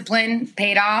the discipline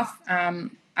paid off. I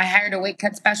hired a weight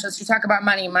cut specialist. You talk about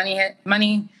money.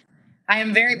 I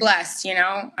am very blessed,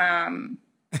 and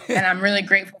I'm really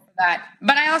grateful for that.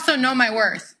 But I also know my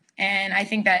worth. And I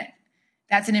think that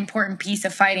that's an important piece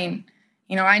of fighting.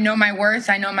 I know my worth.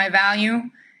 I know my value.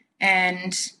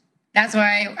 And that's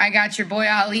why I got your boy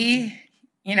Ali.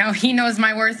 He knows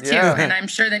my worth too. Yeah. And I'm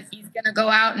sure that he's going to go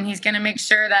out and he's going to make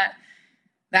sure that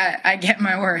I get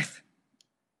my worth.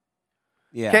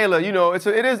 Yeah. Kayla,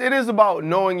 it is about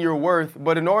knowing your worth,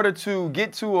 but in order to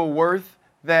get to a worth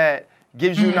that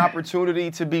gives you an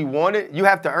opportunity to be wanted, you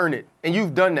have to earn it. And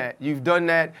you've done that. You've done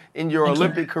that in your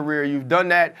Olympic career. You've done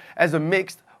that as a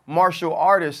mixed martial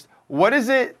artist. What is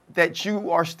it that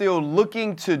you are still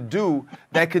looking to do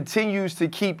that continues to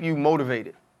keep you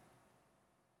motivated?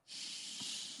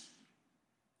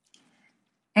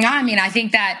 No, I mean, I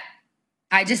think that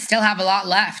I just still have a lot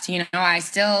left. You know, I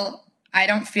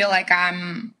don't feel like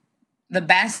I'm the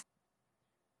best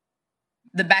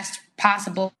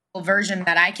possible version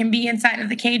that I can be inside of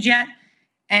the cage yet.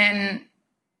 And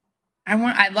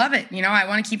I love it. You know, I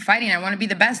want to keep fighting. I want to be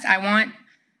the best. I want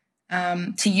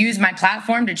to use my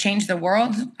platform to change the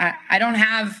world. I don't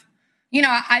have, you know,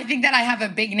 I think that I have a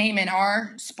big name in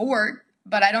our sport,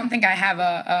 but I don't think I have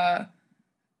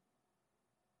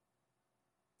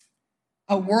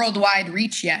a worldwide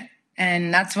reach yet.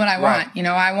 And that's what I want. You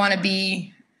know, I want to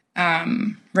be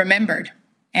remembered,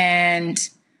 and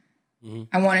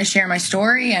I want to share my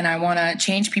story, and I want to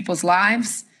change people's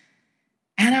lives,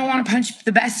 and I want to punch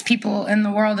the best people in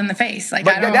the world in the face. Like,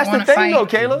 but I don't that's want the to thing, fight, though,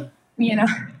 Kayla. You know,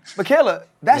 But Kayla,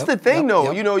 that's the thing,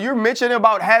 though. You know, you're mentioning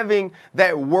about having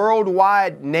that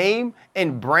worldwide name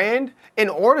and brand. In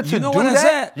order to do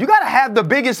that, you got to have the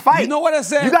biggest fight. You know what I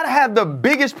said? You got to have the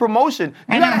biggest promotion.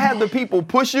 You got to have the people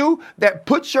push you that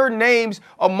put your names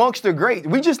amongst the great.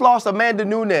 We just lost Amanda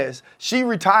Nunes. She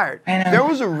retired. There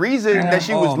was a reason that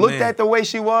she was looked at the way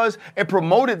she was and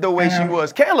promoted the way she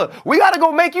was. Kayla, we got to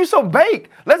go make you some bake.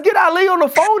 Let's get Ali on the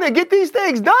phone and get these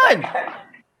things done.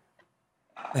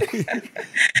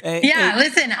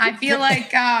 Listen, I feel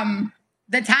like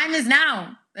the time is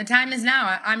now. The time is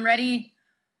now. I'm ready.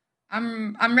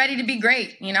 I'm ready to be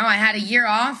great. You know, I had a year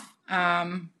off.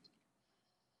 I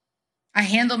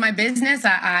handled my business.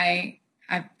 I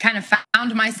kind of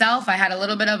found myself. I had a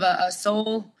little bit of a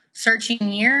soul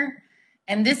searching year,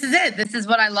 and this is it. This is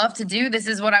what I love to do. This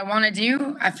is what I want to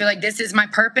do. I feel like this is my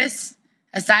purpose.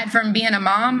 Aside from being a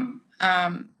mom,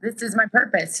 this is my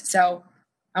purpose. So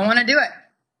I want to do it.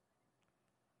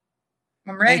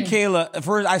 I'm ready. Hey, Kayla,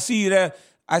 first I see you there.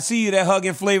 I see you there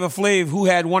hugging Flavor Flav, who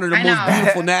had one of the most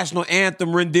beautiful national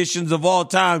anthem renditions of all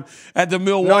time at the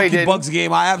Milwaukee Bucks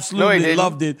game. I absolutely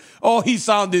loved it. Oh, he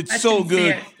sounded so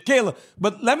good. Kayla,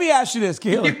 but let me ask you this,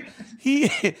 Kayla. He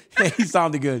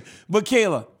sounded good. But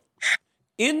Kayla,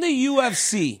 in the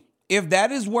UFC, if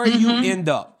that is where you end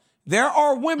up, there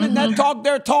are women that talk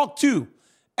their talk too.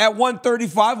 At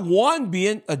 135, one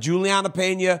being a Juliana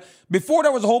Pena. Before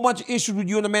there was a whole bunch of issues with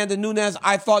you and Amanda Nunes,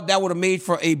 I thought that would have made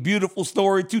for a beautiful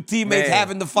story. Two teammates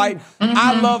having to fight.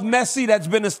 I love Messi. That's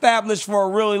been established for a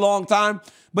really long time.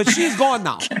 But she's gone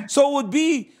now. So it would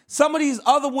be some of these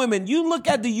other women. You look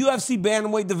at the UFC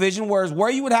bantamweight division, whereas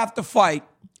where you would have to fight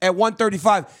at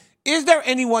 135, is there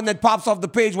anyone that pops off the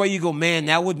page where you go, man,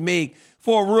 that would make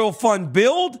for a real fun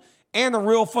build and a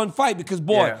real fun fight? Because,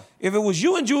 boy, if it was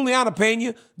you and Juliana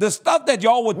Pena, the stuff that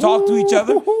y'all would talk to each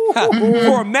other,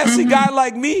 for a messy guy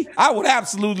like me, I would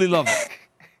absolutely love it.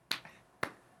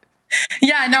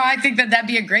 Yeah, no, I think that'd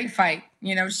be a great fight.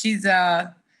 You know, she's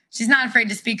not afraid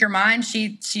to speak her mind.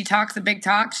 She talks a big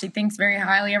talk. She thinks very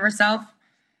highly of herself.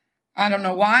 I don't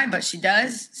know why, but she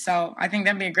does. So I think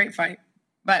that'd be a great fight.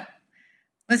 But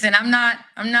listen, I'm not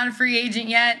a free agent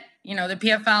yet. You know, the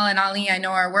PFL and Ali, I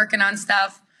know, are working on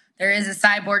stuff. There is a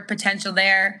cyborg potential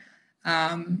there.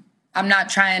 I'm not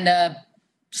trying to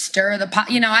stir the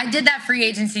pot. You know, I did that free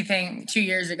agency thing 2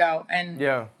 years ago, and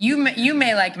you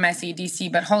may like Messi,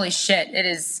 DC, but holy shit, it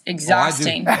is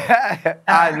exhausting.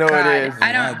 I know God. It is.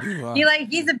 I don't.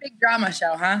 He's a big drama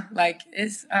show, huh? Like,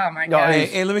 it's my God. No,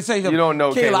 hey, let me say something. You don't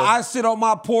know, Kayla. I sit on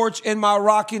my porch in my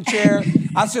rocking chair.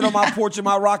 And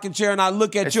I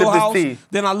look at your house.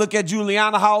 Then I look at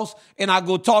Juliana's house, and I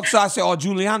go talk. So I say, oh,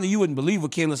 Juliana, you wouldn't believe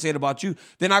what Kayla said about you.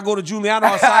 Then I go to Juliana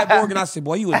or Cyborg, and I say,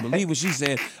 boy, you wouldn't believe what she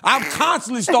said. I'm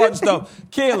constantly starting stuff.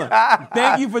 Kayla,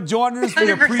 thank you for joining us. 100%.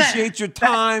 We appreciate your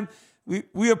time.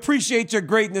 We appreciate your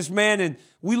greatness, man, and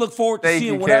we look forward to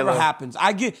seeing whatever happens.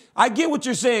 I get what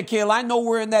you're saying, Kayla. I know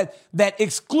we're in that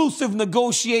exclusive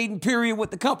negotiating period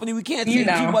with the company. We can't say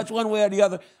too much one way or the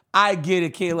other. I get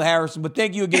it, Kayla Harrison, but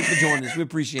thank you again for joining us. We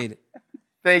appreciate it.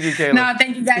 Thank you, Kayla. No,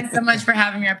 thank you guys so much for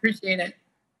having me. I appreciate it.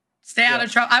 Stay out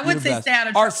of trouble. I would say stay out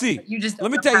of trouble. RC,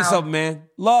 let me tell you something, man.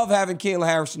 Love having Kayla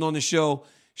Harrison on the show.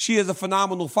 She is a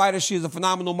phenomenal fighter. She is a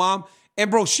phenomenal mom.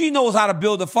 And, bro, she knows how to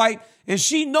build a fight, and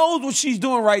she knows what she's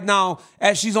doing right now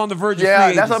as she's on the verge of free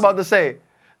agency. That's what I'm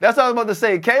about to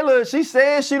say. Kayla, she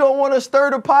says she don't want to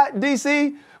stir the pot,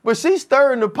 DC, but she's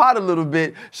stirring the pot a little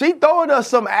bit. She throwing us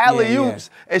some alley-oops,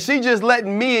 and she just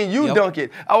letting me and you dunk it.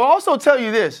 I will also tell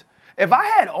you this. If I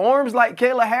had arms like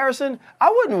Kayla Harrison, I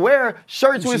wouldn't wear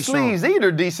shirts with sleeves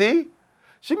either, DC.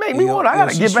 She made me want. I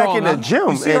gotta get back in the gym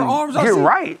and get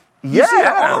right. You see her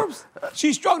Yeah. arms?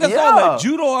 She's strong. That's all like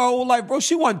judo her whole life, bro.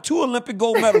 She won 2 Olympic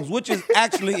gold medals, which is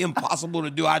actually impossible to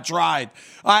do. I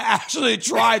actually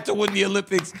tried to win the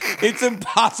Olympics. It's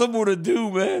impossible to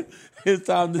do, man. It's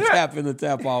time to tap in and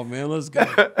tap out, man. Let's go.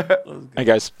 Hey,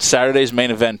 guys. Saturday's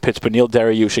main event pits Beneil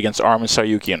Dariush against Arman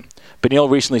Tsarukyan. Beneil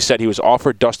recently said he was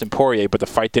offered Dustin Poirier, but the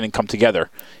fight didn't come together.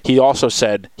 He also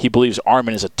said he believes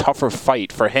Arman is a tougher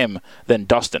fight for him than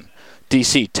Dustin.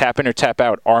 DC, tap in or tap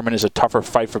out. Arman is a tougher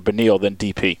fight for Beneil than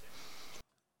DP.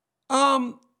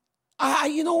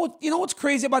 You know what's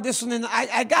crazy about this one? And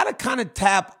I gotta kind of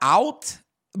tap out,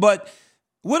 but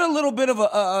with a little bit of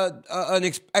an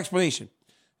explanation.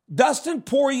 Dustin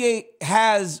Poirier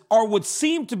has, or would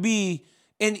seem to be,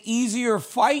 an easier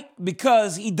fight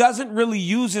because he doesn't really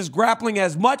use his grappling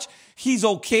as much. He's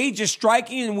okay just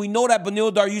striking, and we know that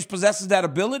Beneil Dariush possesses that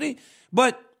ability.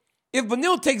 But if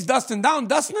Beneil takes Dustin down,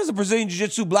 Dustin is a Brazilian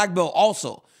Jiu-Jitsu black belt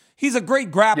also. He's a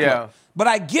great grappler. Yeah. But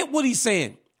I get what he's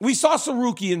saying. We saw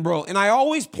Tsarukyan, bro, and I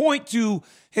always point to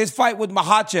his fight with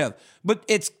Makhachev, but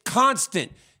it's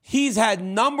constant. He's had a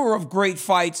number of great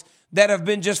fights that have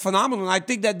been just phenomenal, and I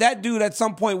think that dude at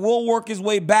some point will work his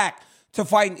way back to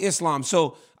fighting Islam.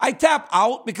 So I tap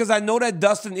out because I know that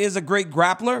Dustin is a great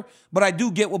grappler, but I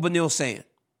do get what Beneil's saying.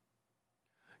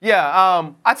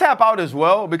 Yeah, I tap out as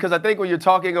well because I think when you're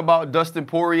talking about Dustin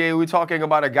Poirier, we're talking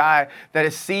about a guy that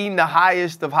has seen the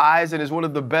highest of highs and is one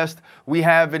of the best we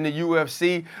have in the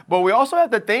UFC. But we also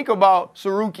have to think about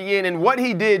Tsarukyan and what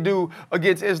he did do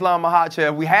against Islam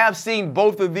Makhachev. We have seen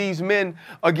both of these men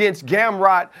against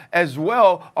Gamrot as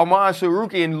well, Arman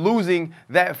Tsarukyan losing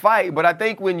that fight. But I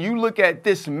think when you look at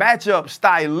this matchup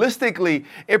stylistically,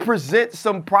 it presents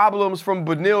some problems from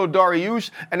Beneil Dariush,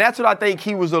 and that's what I think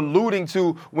he was alluding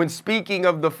to when speaking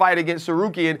of the fight against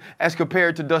Tsarukyan as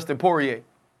compared to Dustin Poirier.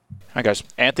 All right, guys.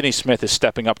 Anthony Smith is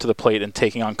stepping up to the plate and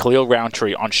taking on Khalil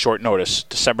Rountree on short notice,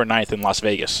 December 9th in Las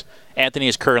Vegas. Anthony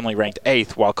is currently ranked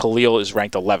 8th, while Khalil is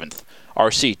ranked 11th.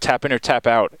 RC, tap in or tap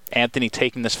out. Anthony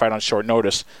taking this fight on short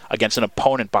notice against an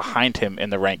opponent behind him in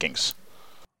the rankings.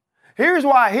 Here's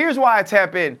why I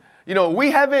tap in. You know,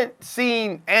 we haven't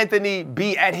seen Anthony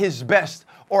be at his best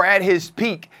or at his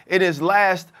peak in his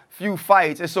last few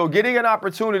fights. And so getting an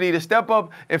opportunity to step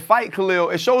up and fight Khalil,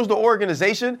 it shows the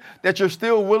organization that you're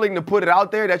still willing to put it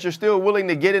out there, that you're still willing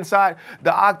to get inside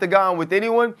the octagon with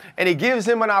anyone. And it gives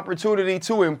him an opportunity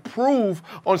to improve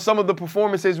on some of the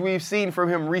performances we've seen from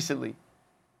him recently.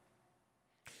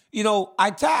 You know,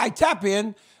 I tap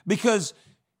in because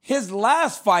his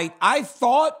last fight, I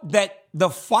thought that the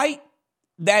fight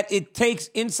that it takes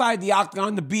inside the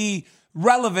octagon to be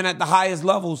relevant at the highest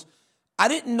levels, I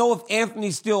didn't know if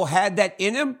Anthony still had that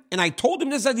in him, and I told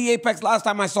him this at the Apex last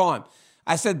time I saw him.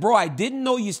 I said, bro, I didn't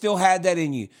know you still had that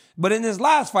in you. But in his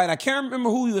last fight, I can't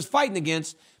remember who he was fighting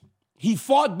against, he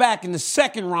fought back in the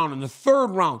second round, in the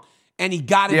third round, and he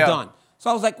got it done.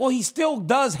 So I was like, well, he still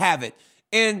does have it.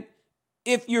 And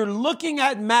if you're looking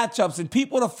at matchups and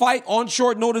people to fight on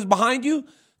short notice behind you,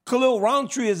 Khalil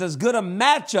Rountree is as good a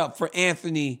matchup for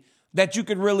Anthony that you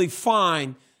could really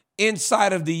find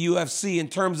inside of the UFC in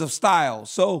terms of style.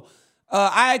 So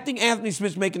I think Anthony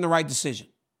Smith's making the right decision.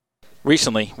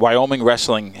 Recently, Wyoming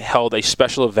Wrestling held a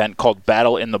special event called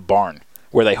Battle in the Barn,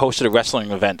 where they hosted a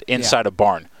wrestling event inside a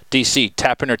barn. DC,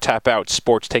 tap in or tap out,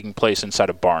 sports taking place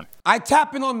inside a barn. I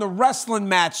tap in on the wrestling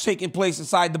match taking place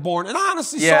inside the barn. And I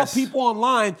honestly saw people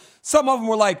online, some of them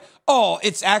were like, oh,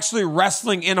 it's actually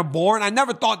wrestling in a barn. I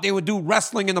never thought they would do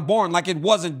wrestling in a barn like it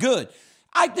wasn't good.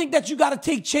 I think that you got to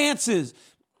take chances.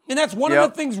 And that's one of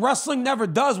the things wrestling never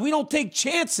does. We don't take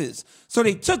chances. So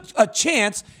they took a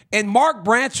chance, and Mark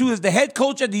Branch, who is the head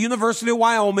coach at the University of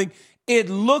Wyoming, it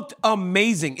looked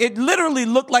amazing. It literally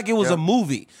looked like it was a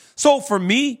movie. So for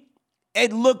me,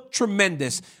 it looked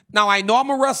tremendous. Now, I know I'm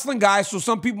a wrestling guy, so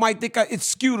some people might think it's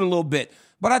skewed a little bit.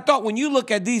 But I thought when you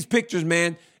look at these pictures,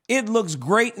 man, it looks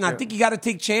great, and I think you got to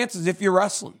take chances if you're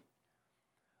wrestling.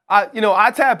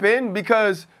 I tap in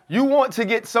because you want to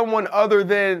get someone other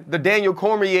than the Daniel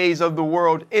Cormiers of the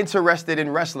world interested in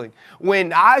wrestling.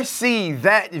 When I see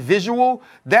that visual,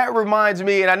 that reminds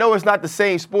me, and I know it's not the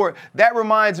same sport, that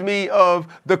reminds me of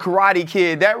the Karate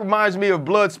Kid. That reminds me of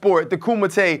Bloodsport, the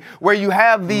Kumite, where you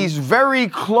have these very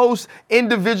close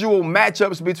individual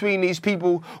matchups between these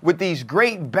people with these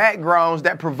great backgrounds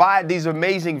that provide these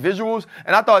amazing visuals.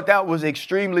 And I thought that was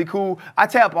extremely cool. I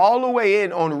tap all the way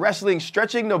in on wrestling,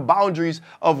 stretching the boundaries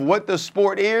of what the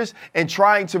sport is and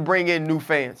trying to bring in new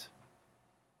fans.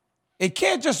 It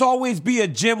can't just always be a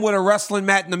gym with a wrestling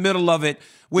mat in the middle of it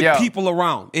with people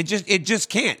around. It just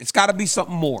can't. It's got to be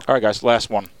something more. All right, guys,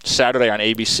 last one. Saturday on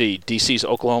ABC, DC's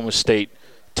Oklahoma State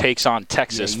takes on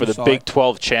Texas for the saw Big it.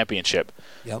 12 championship.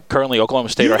 Yep. Currently, Oklahoma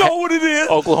State You are know what it is.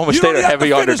 Oklahoma You State don't are even have heavy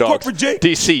to finish, underdogs. Corporate Jake.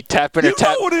 DC, tap in or You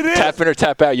know what it is. tap in or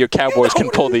tap out. Your Cowboys can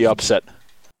pull the upset.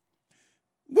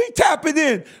 We tapping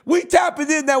in. We tapping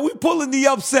in that we pulling the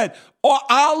upset. Or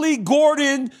Ollie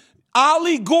Gordon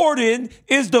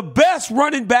is the best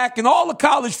running back in all of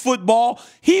college football.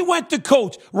 He went to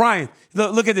coach. Ryan,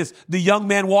 look at this. The young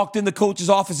man walked in the coach's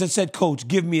office and said, Coach,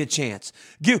 give me a chance.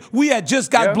 We had just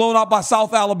got blown out by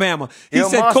South Alabama. He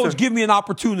said, monster. Coach, give me an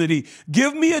opportunity.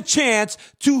 Give me a chance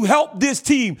to help this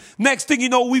team. Next thing you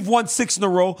know, we've won 6 in a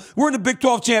row. We're in the Big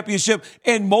 12 championship.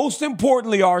 And most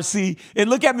importantly, RC, and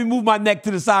look at me move my neck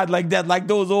to the side like that, like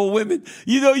those old women.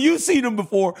 You know, you've seen them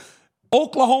before.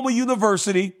 Oklahoma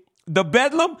University, the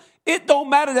Bedlam, it don't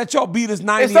matter that y'all beat us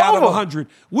 90 out of 100.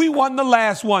 We won the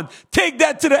last one. Take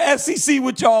that to the SEC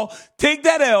with y'all. Take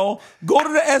that L. Go to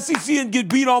the SEC and get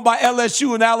beat on by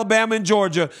LSU and Alabama and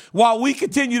Georgia while we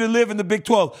continue to live in the Big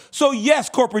 12. So, yes,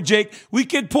 Corporate Jake, we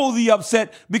can pull the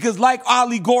upset because like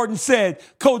Ollie Gordon said,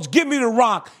 Coach, give me the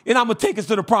rock and I'm going to take us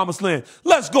to the promised land.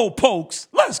 Let's go, Pokes.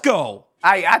 Let's go.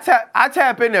 I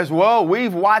tap in as well.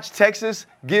 We've watched Texas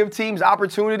give teams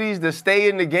opportunities to stay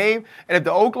in the game. And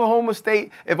if Oklahoma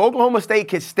State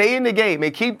can stay in the game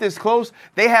and keep this close,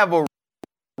 they have a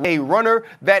runner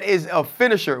that is a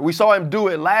finisher. We saw him do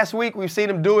it last week. We've seen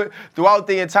him do it throughout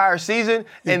the entire season.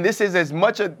 And this is as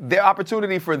much the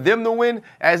opportunity for them to win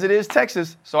as it is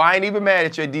Texas. So I ain't even mad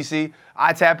at you, DC.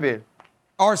 I tap in.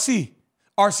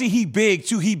 RC, he big,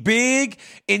 too. He big,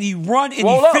 and he run, and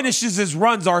he finishes his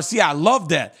runs, RC. I love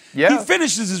that. Yeah. He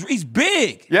finishes he's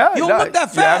big. Yeah, he don't look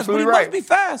that fast, but he must be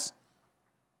fast.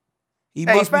 He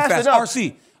must be fast. Enough.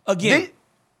 RC, again.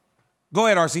 Go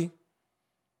ahead, RC.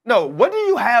 No, what do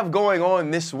you have going on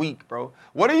this week, bro?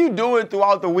 What are you doing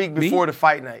throughout the week before the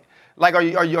fight night? Like, are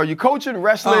you coaching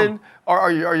wrestling? Or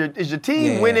is your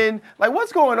team winning? Like,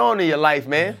 what's going on in your life,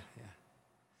 man?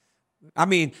 I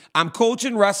mean, I'm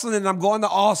coaching wrestling and I'm going to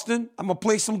Austin. I'm going to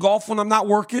play some golf when I'm not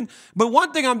working. But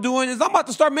one thing I'm doing is I'm about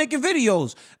to start making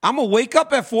videos. I'm going to wake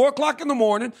up at 4 o'clock in the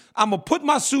morning. I'm going to put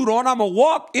my suit on. I'm going to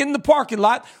walk in the parking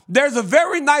lot. There's a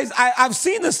very nice, I've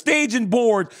seen the staging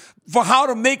board for how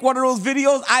to make one of those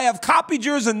videos. I have copied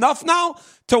yours enough now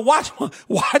to watch mine,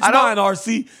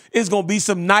 RC. It's going to be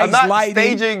some nice lighting. I'm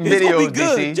not staging videos, it's going to be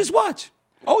good. DC. Just watch.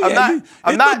 Oh, yeah.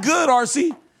 It's not good,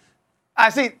 RC. I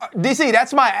see, DC,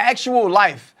 that's my actual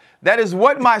life. That is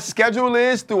what my schedule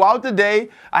is throughout the day.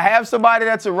 I have somebody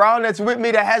that's around that's with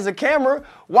me that has a camera.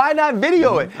 Why not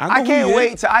video it? I can't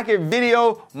wait till I can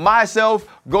video myself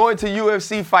going to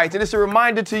UFC fights. And it's a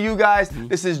reminder to you guys,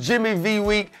 this is Jimmy V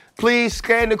Week. Please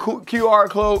scan the QR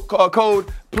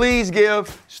code. Please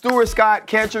give Stuart Scott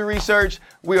Cancer Research.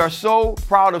 We are so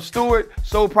proud of Stuart,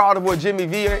 so proud of what Jimmy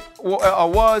V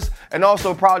was, and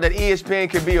also proud that ESPN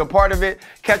can be a part of it.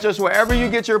 Catch us wherever you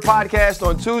get your podcast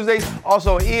on Tuesdays,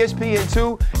 also on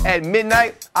ESPN2 at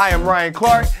midnight. I am Ryan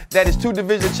Clark. That is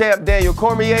 2-division champ Daniel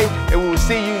Cormier, and we will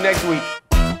see you next week.